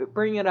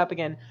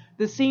again.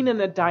 The scene in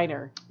the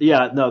diner.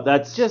 Yeah, no,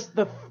 that's just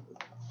the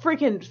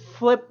freaking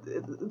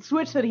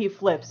switch that he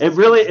flips. It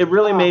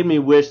really made me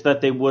wish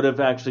that they would have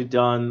actually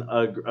done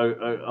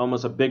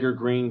almost a bigger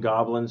Green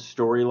Goblin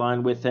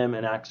storyline with him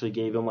and actually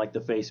gave him like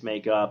the face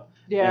makeup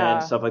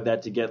and stuff like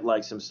that to get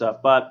like some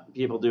stuff. But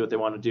people do what they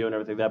want to do and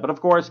everything like that. But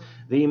of course,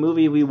 the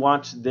movie we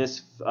watched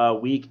this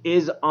week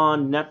is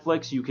on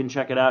Netflix. You can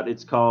check it out.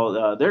 It's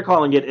called they're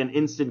calling it an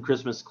instant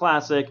Christmas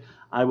classic.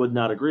 I would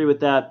not agree with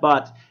that,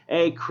 but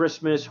A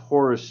Christmas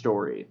Horror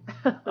Story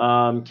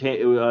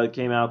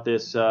came out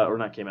this, or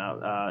not came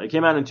out, it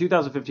came out in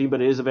 2015,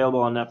 but it is available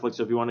on Netflix,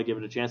 so if you want to give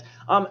it a chance.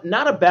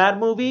 Not a bad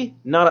movie,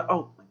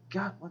 oh my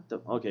god,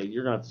 okay,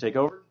 you're going to have to take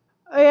over?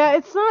 Yeah,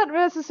 it's not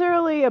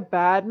necessarily a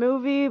bad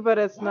movie, but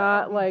it's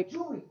not like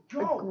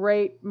a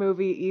great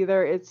movie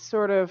either. It's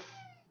sort of,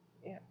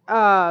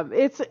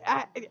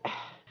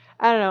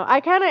 I don't know.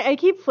 I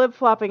keep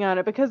flip-flopping on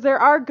it because there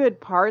are good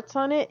parts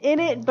in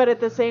it, but at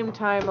the same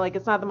time, like,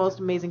 it's not the most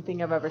amazing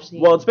thing I've ever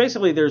seen. Well, it's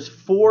basically there's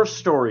 4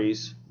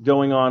 stories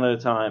going on at a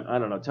time. I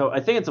don't know.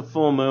 I think it's a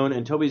full moon,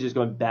 and Toby's just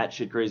going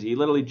batshit crazy. He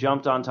literally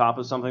jumped on top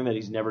of something that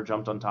he's never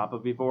jumped on top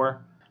of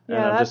before. And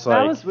Yeah, I'm just that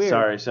like, was weird.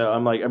 sorry. So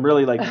I'm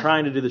really like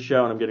trying to do the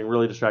show, and I'm getting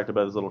really distracted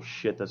by this little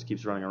shit that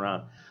keeps running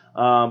around.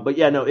 But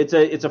yeah, no, it's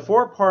a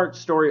 4-part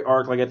story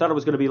arc. Like I thought it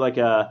was going to be like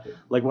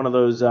one of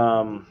those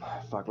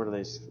what are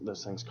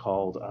those things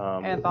called?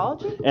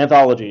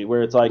 Anthology,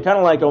 where it's like kind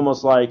of like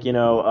almost like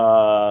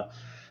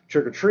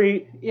Trick or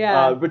Treat.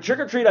 Yeah. But Trick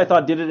or Treat, I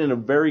thought, did it in a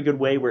very good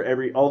way,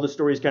 where all the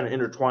stories kind of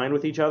intertwine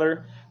with each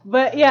other.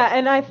 But yeah,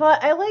 and I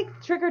thought I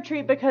like Trick or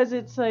Treat because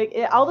it's like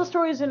all the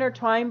stories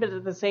intertwine, but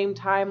at the same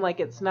time, like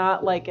it's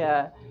not like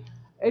a.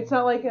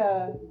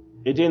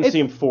 It didn't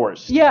seem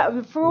forced.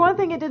 Yeah, for one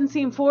thing, it didn't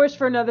seem forced.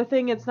 For another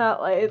thing, it's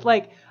not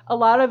like a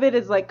lot of it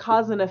is like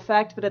cause and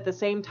effect, but at the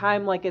same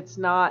time, like it's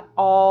not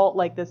all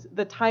like this.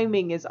 The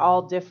timing is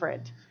all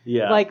different.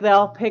 Yeah. Like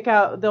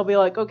they'll be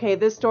like, okay,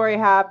 this story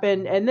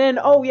happened, and then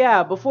oh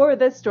yeah, before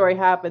this story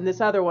happened, this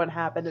other one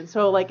happened, and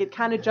so like it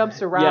kind of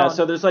jumps around. Yeah.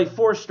 So there's like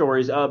 4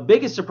 stories.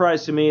 Biggest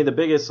surprise to me, the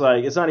biggest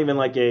it's not even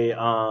like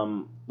a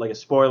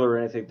spoiler or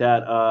anything like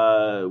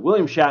that.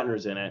 William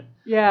Shatner's in it.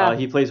 Yeah.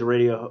 He plays a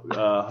radio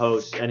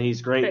host, and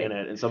he's great in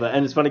it.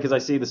 And it's funny because I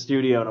see the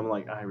studio, and I'm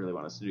like, I really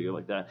want a studio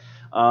like that.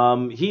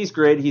 He's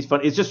great. He's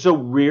fun. It's just so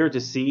weird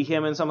to see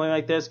him in something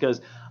like this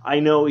because I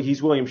know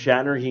he's William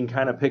Shatner. He can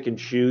kind of pick and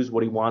choose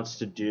what he wants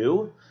to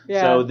do.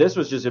 Yeah. So this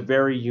was just a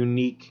very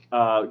unique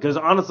because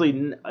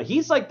honestly,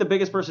 he's like the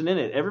biggest person in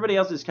it. Everybody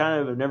else is kind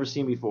of I've never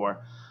seen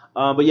before.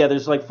 But yeah,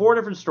 there's like 4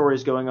 different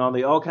stories going on.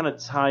 They all kind of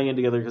tie in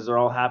together because they're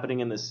all happening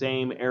in the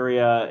same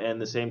area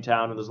and the same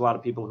town, and there's a lot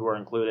of people who are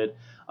included.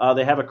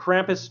 They have a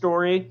Krampus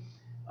story,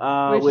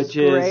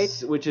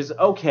 which is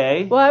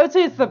okay. Well, I would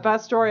say it's the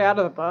best story out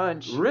of the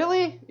bunch.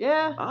 Really?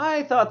 Yeah.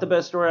 I thought the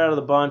best story out of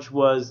the bunch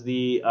was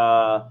the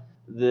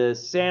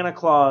Santa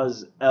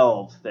Claus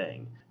elf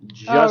thing.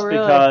 Just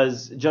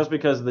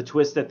because of the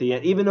twist at the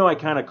end, even though I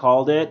kind of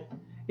called it.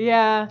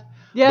 Yeah.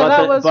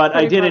 Yeah, but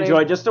I did funny.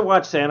 enjoy just to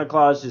watch Santa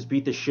Claus just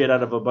beat the shit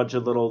out of a bunch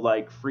of little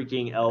like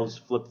freaking elves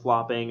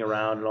flip-flopping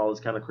around and all this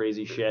kind of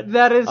crazy shit.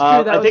 That is true.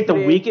 I think the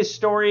weakest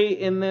story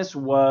in this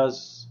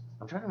was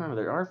I'm trying to remember.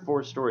 There are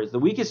 4 stories. The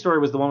weakest story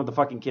was the one with the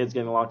fucking kids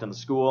getting locked in the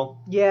school.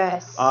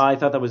 Yes. I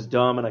thought that was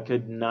dumb, and I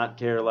could not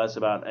care less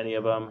about any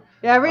of them.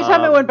 Yeah, every time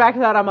I went back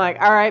to that, I'm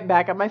like, all right,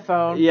 back on my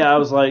phone. Yeah, I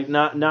was like,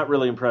 not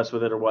really impressed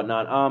with it or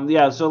whatnot.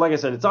 Yeah, so like I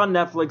said, it's on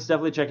Netflix.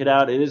 Definitely check it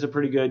out. It is a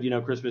pretty good,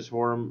 Christmas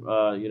forum,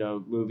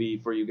 movie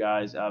for you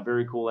guys.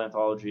 Very cool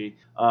anthology.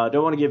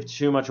 Don't want to give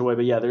too much away,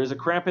 but yeah, there is a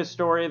Krampus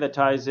story that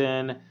ties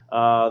in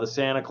the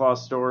Santa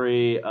Claus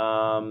story,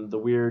 the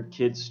weird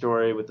kids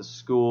story with the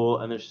school,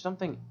 and there's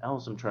something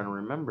else I'm trying to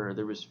remember.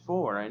 There was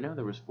 4. I know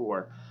there was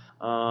 4.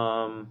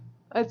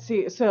 Let's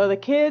see. So the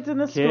kids in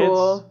the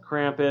school.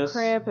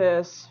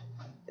 Krampus.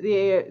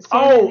 The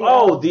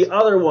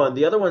other one.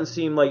 The other one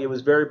seemed like it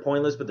was very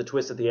pointless, but the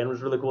twist at the end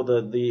was really cool.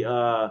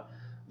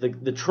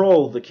 The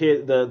troll, the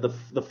kid,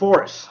 the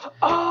forest.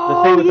 Oh,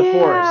 the thing with the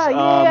forest.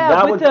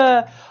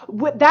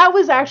 That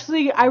was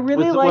actually I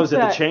really liked that. What was it?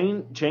 The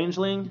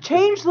Changeling?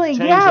 Changeling,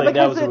 yeah, because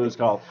that was what it was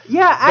called.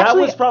 Yeah,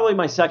 actually, that was probably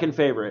my second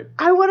favorite.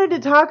 I wanted to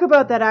talk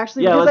about that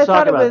actually because I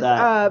thought it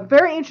was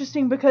very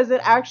interesting because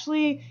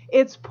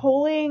it's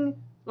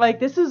pulling like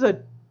this is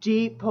a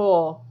deep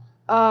pull,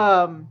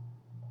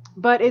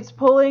 but it's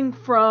pulling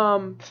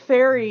from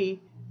fairy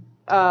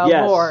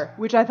lore,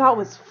 which I thought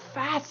was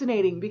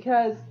fascinating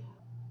because.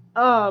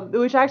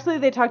 Which actually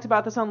they talked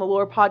about this on the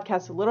Lore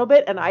podcast a little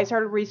bit, and I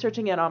started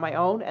researching it on my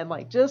own, and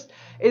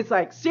it's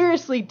like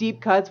seriously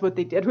deep cuts what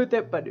they did with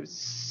it, but it was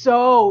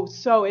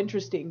so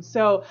interesting.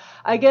 So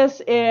I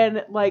guess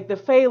in like the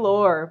Fae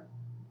lore,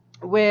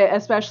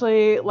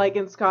 especially like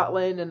in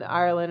Scotland and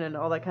Ireland and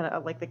all that kind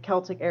of like the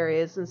Celtic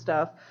areas and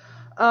stuff,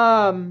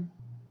 I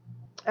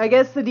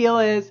guess the deal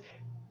is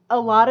a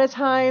lot of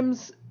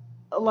times.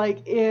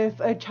 Like if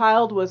a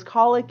child was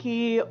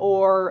colicky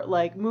or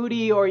like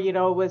moody or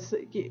was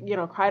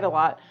cried a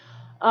lot,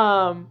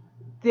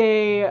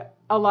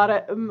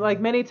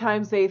 many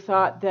times they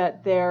thought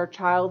that their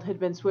child had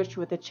been switched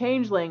with a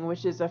changeling,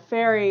 which is a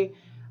fairy.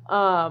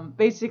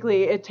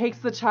 Basically, they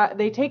take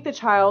the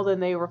child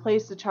and they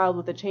replace the child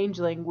with a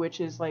changeling,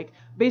 which is like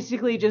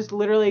basically just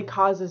literally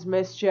causes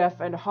mischief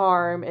and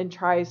harm and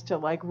tries to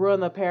like ruin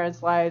the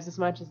parents' lives as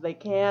much as they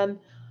can.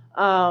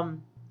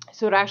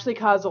 So it actually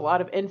caused a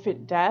lot of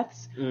infant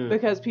deaths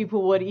because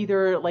people would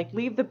either like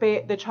leave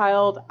the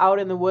child out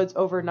in the woods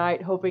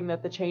overnight hoping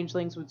that the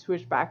changelings would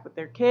switch back with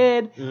their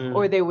kid,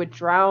 or they would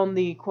drown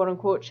the quote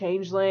unquote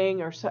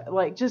changeling, or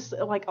like just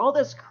like all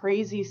this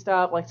crazy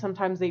stuff. Like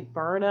sometimes they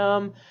burn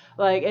them,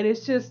 like, and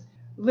it's just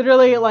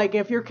literally like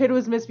if your kid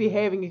was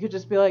misbehaving, you could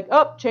just be like,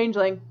 oh,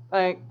 changeling,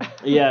 like.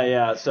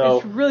 Yeah. So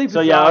it's really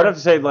bizarre. So yeah, I would have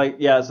to say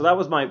so that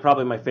was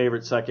probably my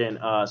favorite second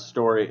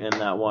story in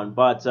that one,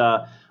 but.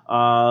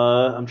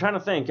 I'm trying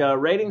to think.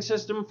 Rating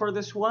system for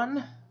this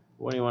one?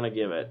 What do you want to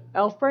give it?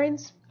 Elf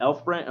brains?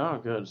 Elf brain. Oh,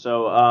 good.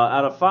 So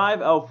out of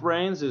 5 elf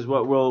brains is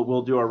what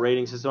we'll do our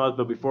rating system of.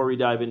 But before we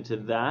dive into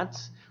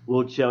that,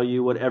 we'll tell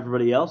you what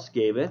everybody else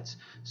gave it.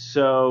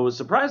 So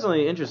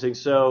surprisingly interesting.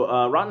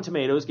 So Rotten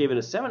Tomatoes gave it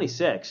a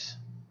 76.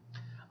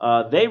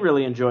 They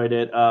really enjoyed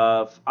it.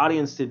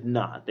 Audience did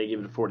not. They gave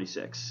it a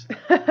 46.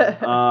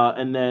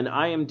 And then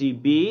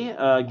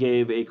IMDb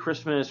gave A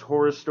Christmas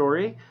Horror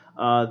Story.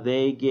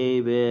 They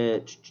gave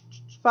it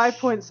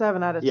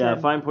 5.7 out of 10. Yeah,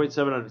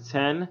 5.7 out of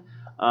 10.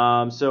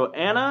 So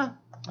Anna,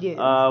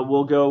 Yeah.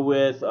 we'll go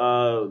with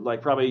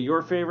like probably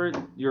your favorite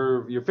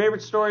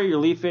story, your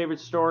least favorite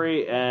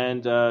story,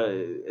 and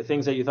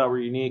things that you thought were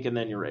unique, and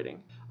then your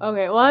rating.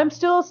 Okay, well, I'm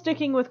still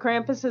sticking with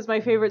Krampus as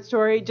my favorite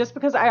story, just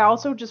because I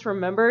also just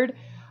remembered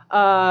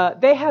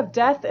they have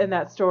death in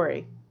that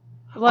story.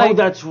 Like,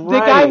 that's right. The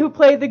guy who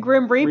played the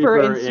Grim Reaper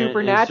in in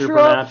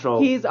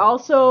Supernatural, he's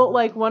also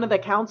like one of the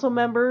council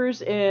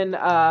members in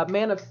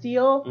Man of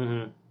Steel.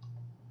 Mm-hmm.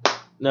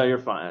 No, you're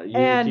fine. You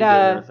And, keep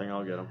getting everything.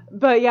 I'll get them.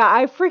 But yeah,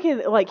 I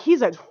freaking like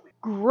he's a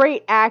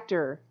great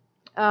actor.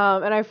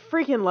 And I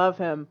freaking love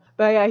him.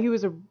 But yeah, he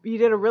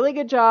did a really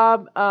good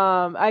job.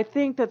 I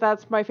think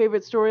that's my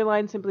favorite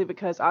storyline simply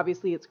because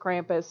obviously it's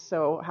Krampus,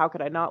 so how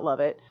could I not love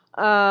it?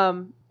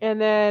 And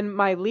then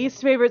my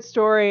least favorite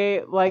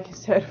story, like I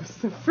said, was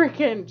the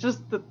freaking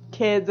just the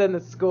kids and the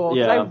school. 'Cause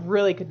Yeah. I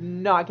really could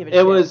not give a It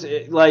shit. was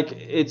like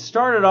it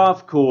started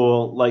off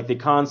cool, like the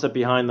concept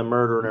behind the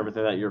murder and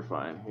everything. That you're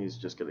fine. He's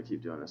just gonna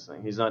keep doing his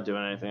thing. He's not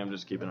doing anything. I'm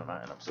just keeping an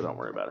eye on him, so don't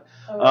worry about it.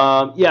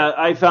 Okay. Yeah,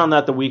 I found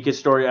that the weakest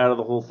story out of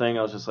the whole thing.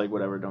 I was just like,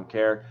 whatever, don't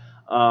care.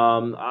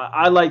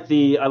 I like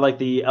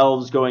the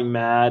elves going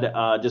mad,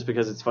 just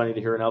because it's funny to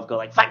hear an elf go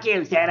like "fuck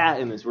you, Santa"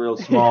 in this real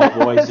small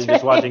voice, and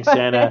just watching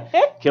Santa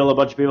kill a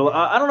bunch of people.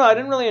 I don't know. I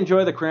didn't really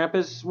enjoy the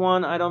Krampus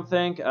one. I don't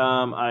think.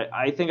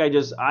 I think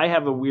I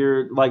have a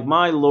weird like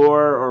my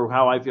lore or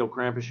how I feel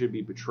Krampus should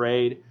be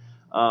portrayed.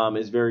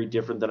 Is very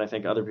different than I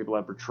think other people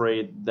have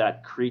portrayed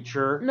that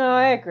creature. No,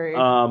 I agree.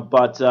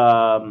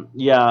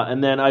 Yeah,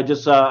 and then I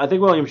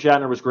think William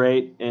Shatner was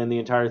great in the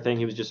entire thing.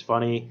 He was just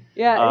funny.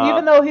 Yeah,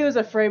 even though he was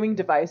a framing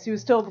device, he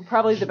was still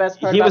probably the best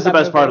part. He was the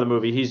best part of the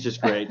movie. movie. He's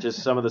just great.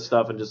 Just some of the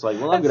stuff and just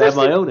like, well, I'm gonna have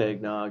my own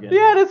eggnog. And,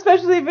 Yeah, and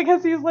especially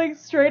because he's like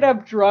straight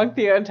up drunk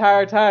the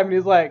entire time, and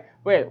he's like,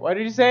 "Wait, what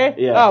did you say?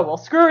 Yeah. Oh, well,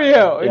 screw you!"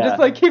 And Yeah. just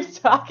like keeps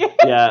talking.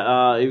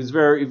 Yeah, he was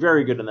very,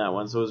 very good in that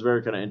one. So it was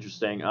very kind of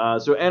interesting.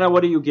 So Anna,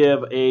 what do you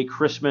give A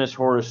Christmas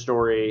Horror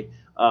Story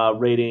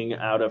rating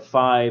out of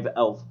 5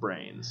 elf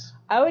brains?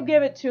 I would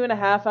give it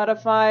 2.5 out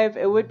of 5.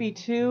 It would be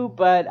 2,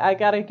 but I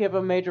gotta give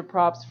him major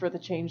props for the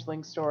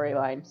Changeling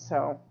storyline.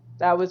 So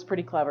that was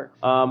pretty clever.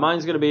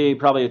 Mine's going to be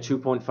probably a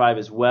 2.5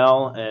 as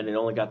well, and it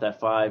only got that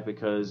 5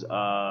 because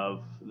of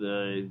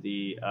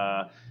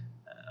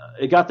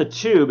it got the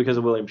 2 because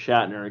of William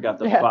Shatner. It got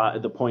the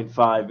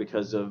 0.5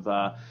 because of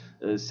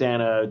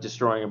Santa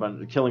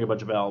killing a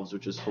bunch of elves,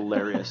 which is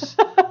hilarious.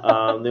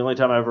 The only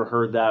time I ever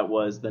heard that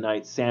was the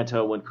night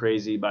Santa Went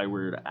Crazy by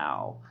Weird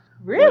Al.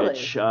 Really?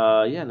 Which,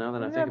 yeah, now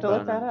that I I'm think gonna have to about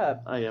look that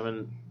up. I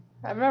haven't.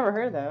 I've never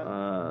heard that.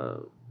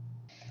 Are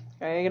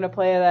you gonna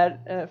play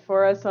that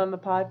for us on the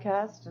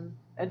podcast and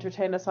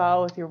entertain us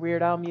all with your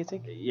Weird Al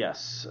music?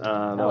 Yes.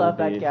 I love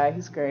that guy.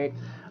 He's great.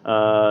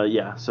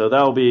 Yeah, so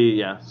that'll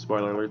be,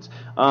 spoiler alerts.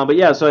 But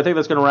yeah, so I think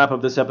that's going to wrap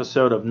up this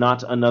episode of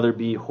Not Another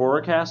B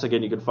Horrorcast.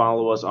 Again, you can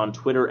follow us on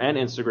Twitter and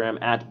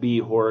Instagram at B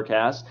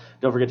Horrorcast.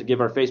 Don't forget to give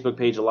our Facebook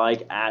page a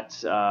like at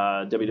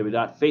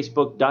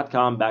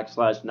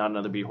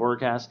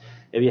www.facebook.com/NotAnotherBHorrorcast.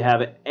 If you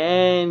have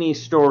any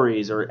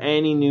stories or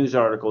any news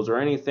articles or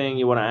anything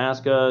you want to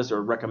ask us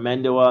or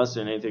recommend to us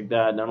and anything like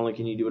that, not only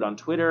can you do it on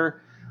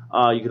Twitter,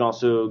 you can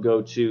also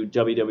go to the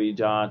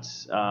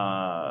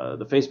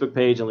Facebook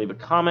page and leave a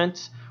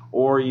comment,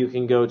 or you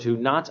can go to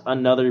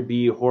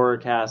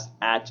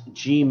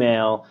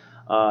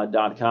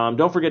notanotherBHorrorcast@gmail.com.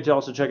 Don't forget to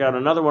also check out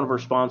another one of our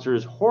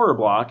sponsors, Horror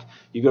Block.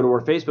 You go to our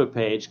Facebook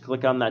page,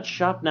 click on that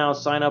Shop Now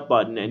Sign Up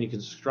button, and you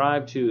can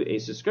subscribe to a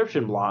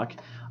subscription block.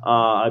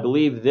 I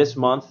believe this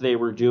month they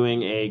were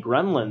doing a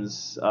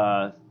Gremlins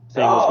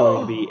thing was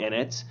going to be in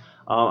it.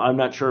 I'm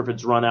not sure if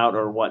it's run out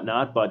or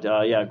whatnot, but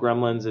yeah,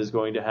 Gremlins is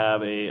going to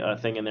have a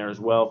thing in there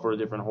as well for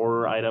different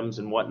horror items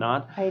and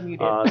whatnot. I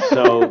muted.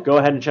 So go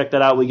ahead and check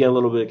that out. We get a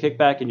little bit of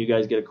kickback, and you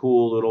guys get a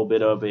cool little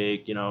bit of a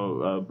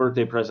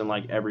birthday present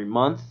like every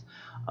month.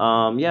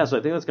 Yeah, so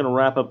I think that's going to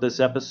wrap up this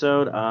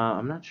episode.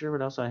 I'm not sure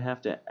what else I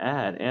have to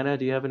add. Anna,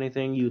 do you have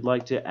anything you'd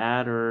like to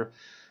add or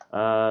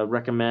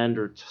recommend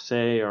or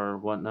say or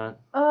whatnot?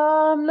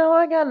 No,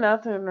 I got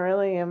nothing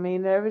really. I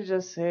mean, I would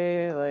just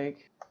say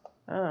like,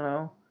 I don't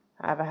know.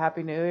 Have a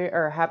happy New Year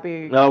or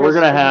happy. No, we're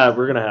Christmas.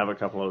 gonna have a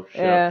couple of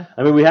shows. Yeah.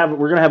 I mean,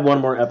 we're gonna have one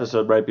more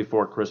episode right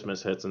before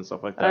Christmas hits and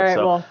stuff like that. All right.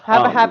 So, Well,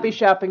 have a happy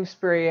shopping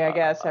spree, I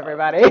guess,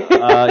 everybody.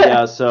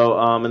 yeah. So,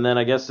 and then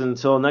I guess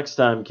until next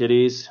time,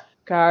 kiddies.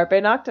 Carpe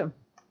Noctem.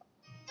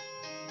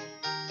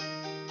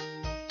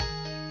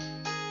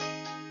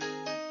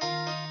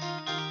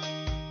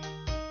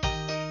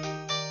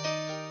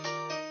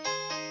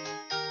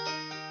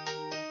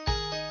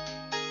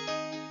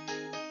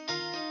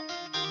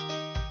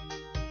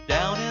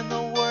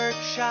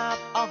 shop,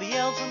 all the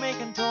elves were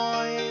making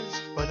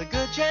toys for the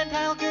good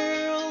Gentile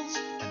girls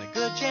and the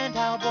good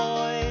Gentile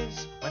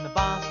boys. When the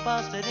boss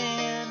busted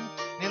in,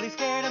 nearly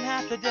scared him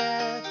half to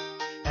death,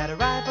 had a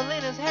rifle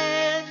in his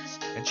hands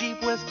and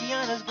cheap whiskey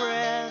on his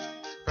breath.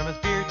 From his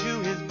beard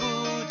to his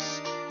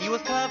boots, he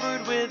was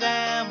covered with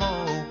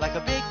ammo, like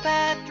a big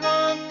fat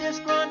drunk,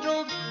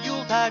 disgruntled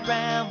Yuletide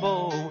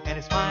Rambo. And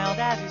he smiled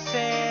as he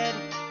said,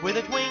 with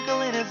a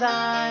twinkle in his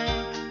eye,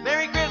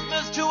 "Merry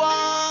Christmas to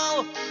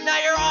all, now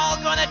you're all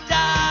gonna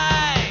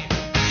die."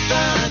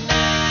 The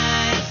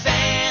night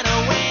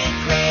Santa went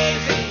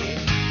crazy,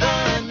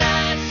 the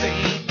night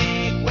Saint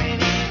Nick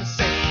went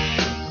insane,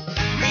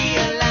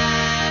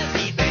 realized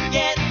he'd been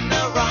getting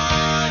the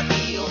raw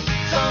deal,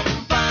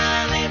 something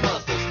finally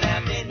must have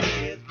snapped in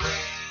his brain.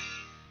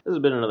 This has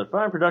been another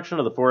fine production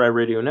of the 4i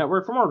Radio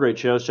Network. For more great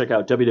shows, check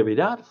out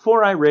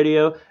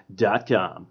www.4iradio.com.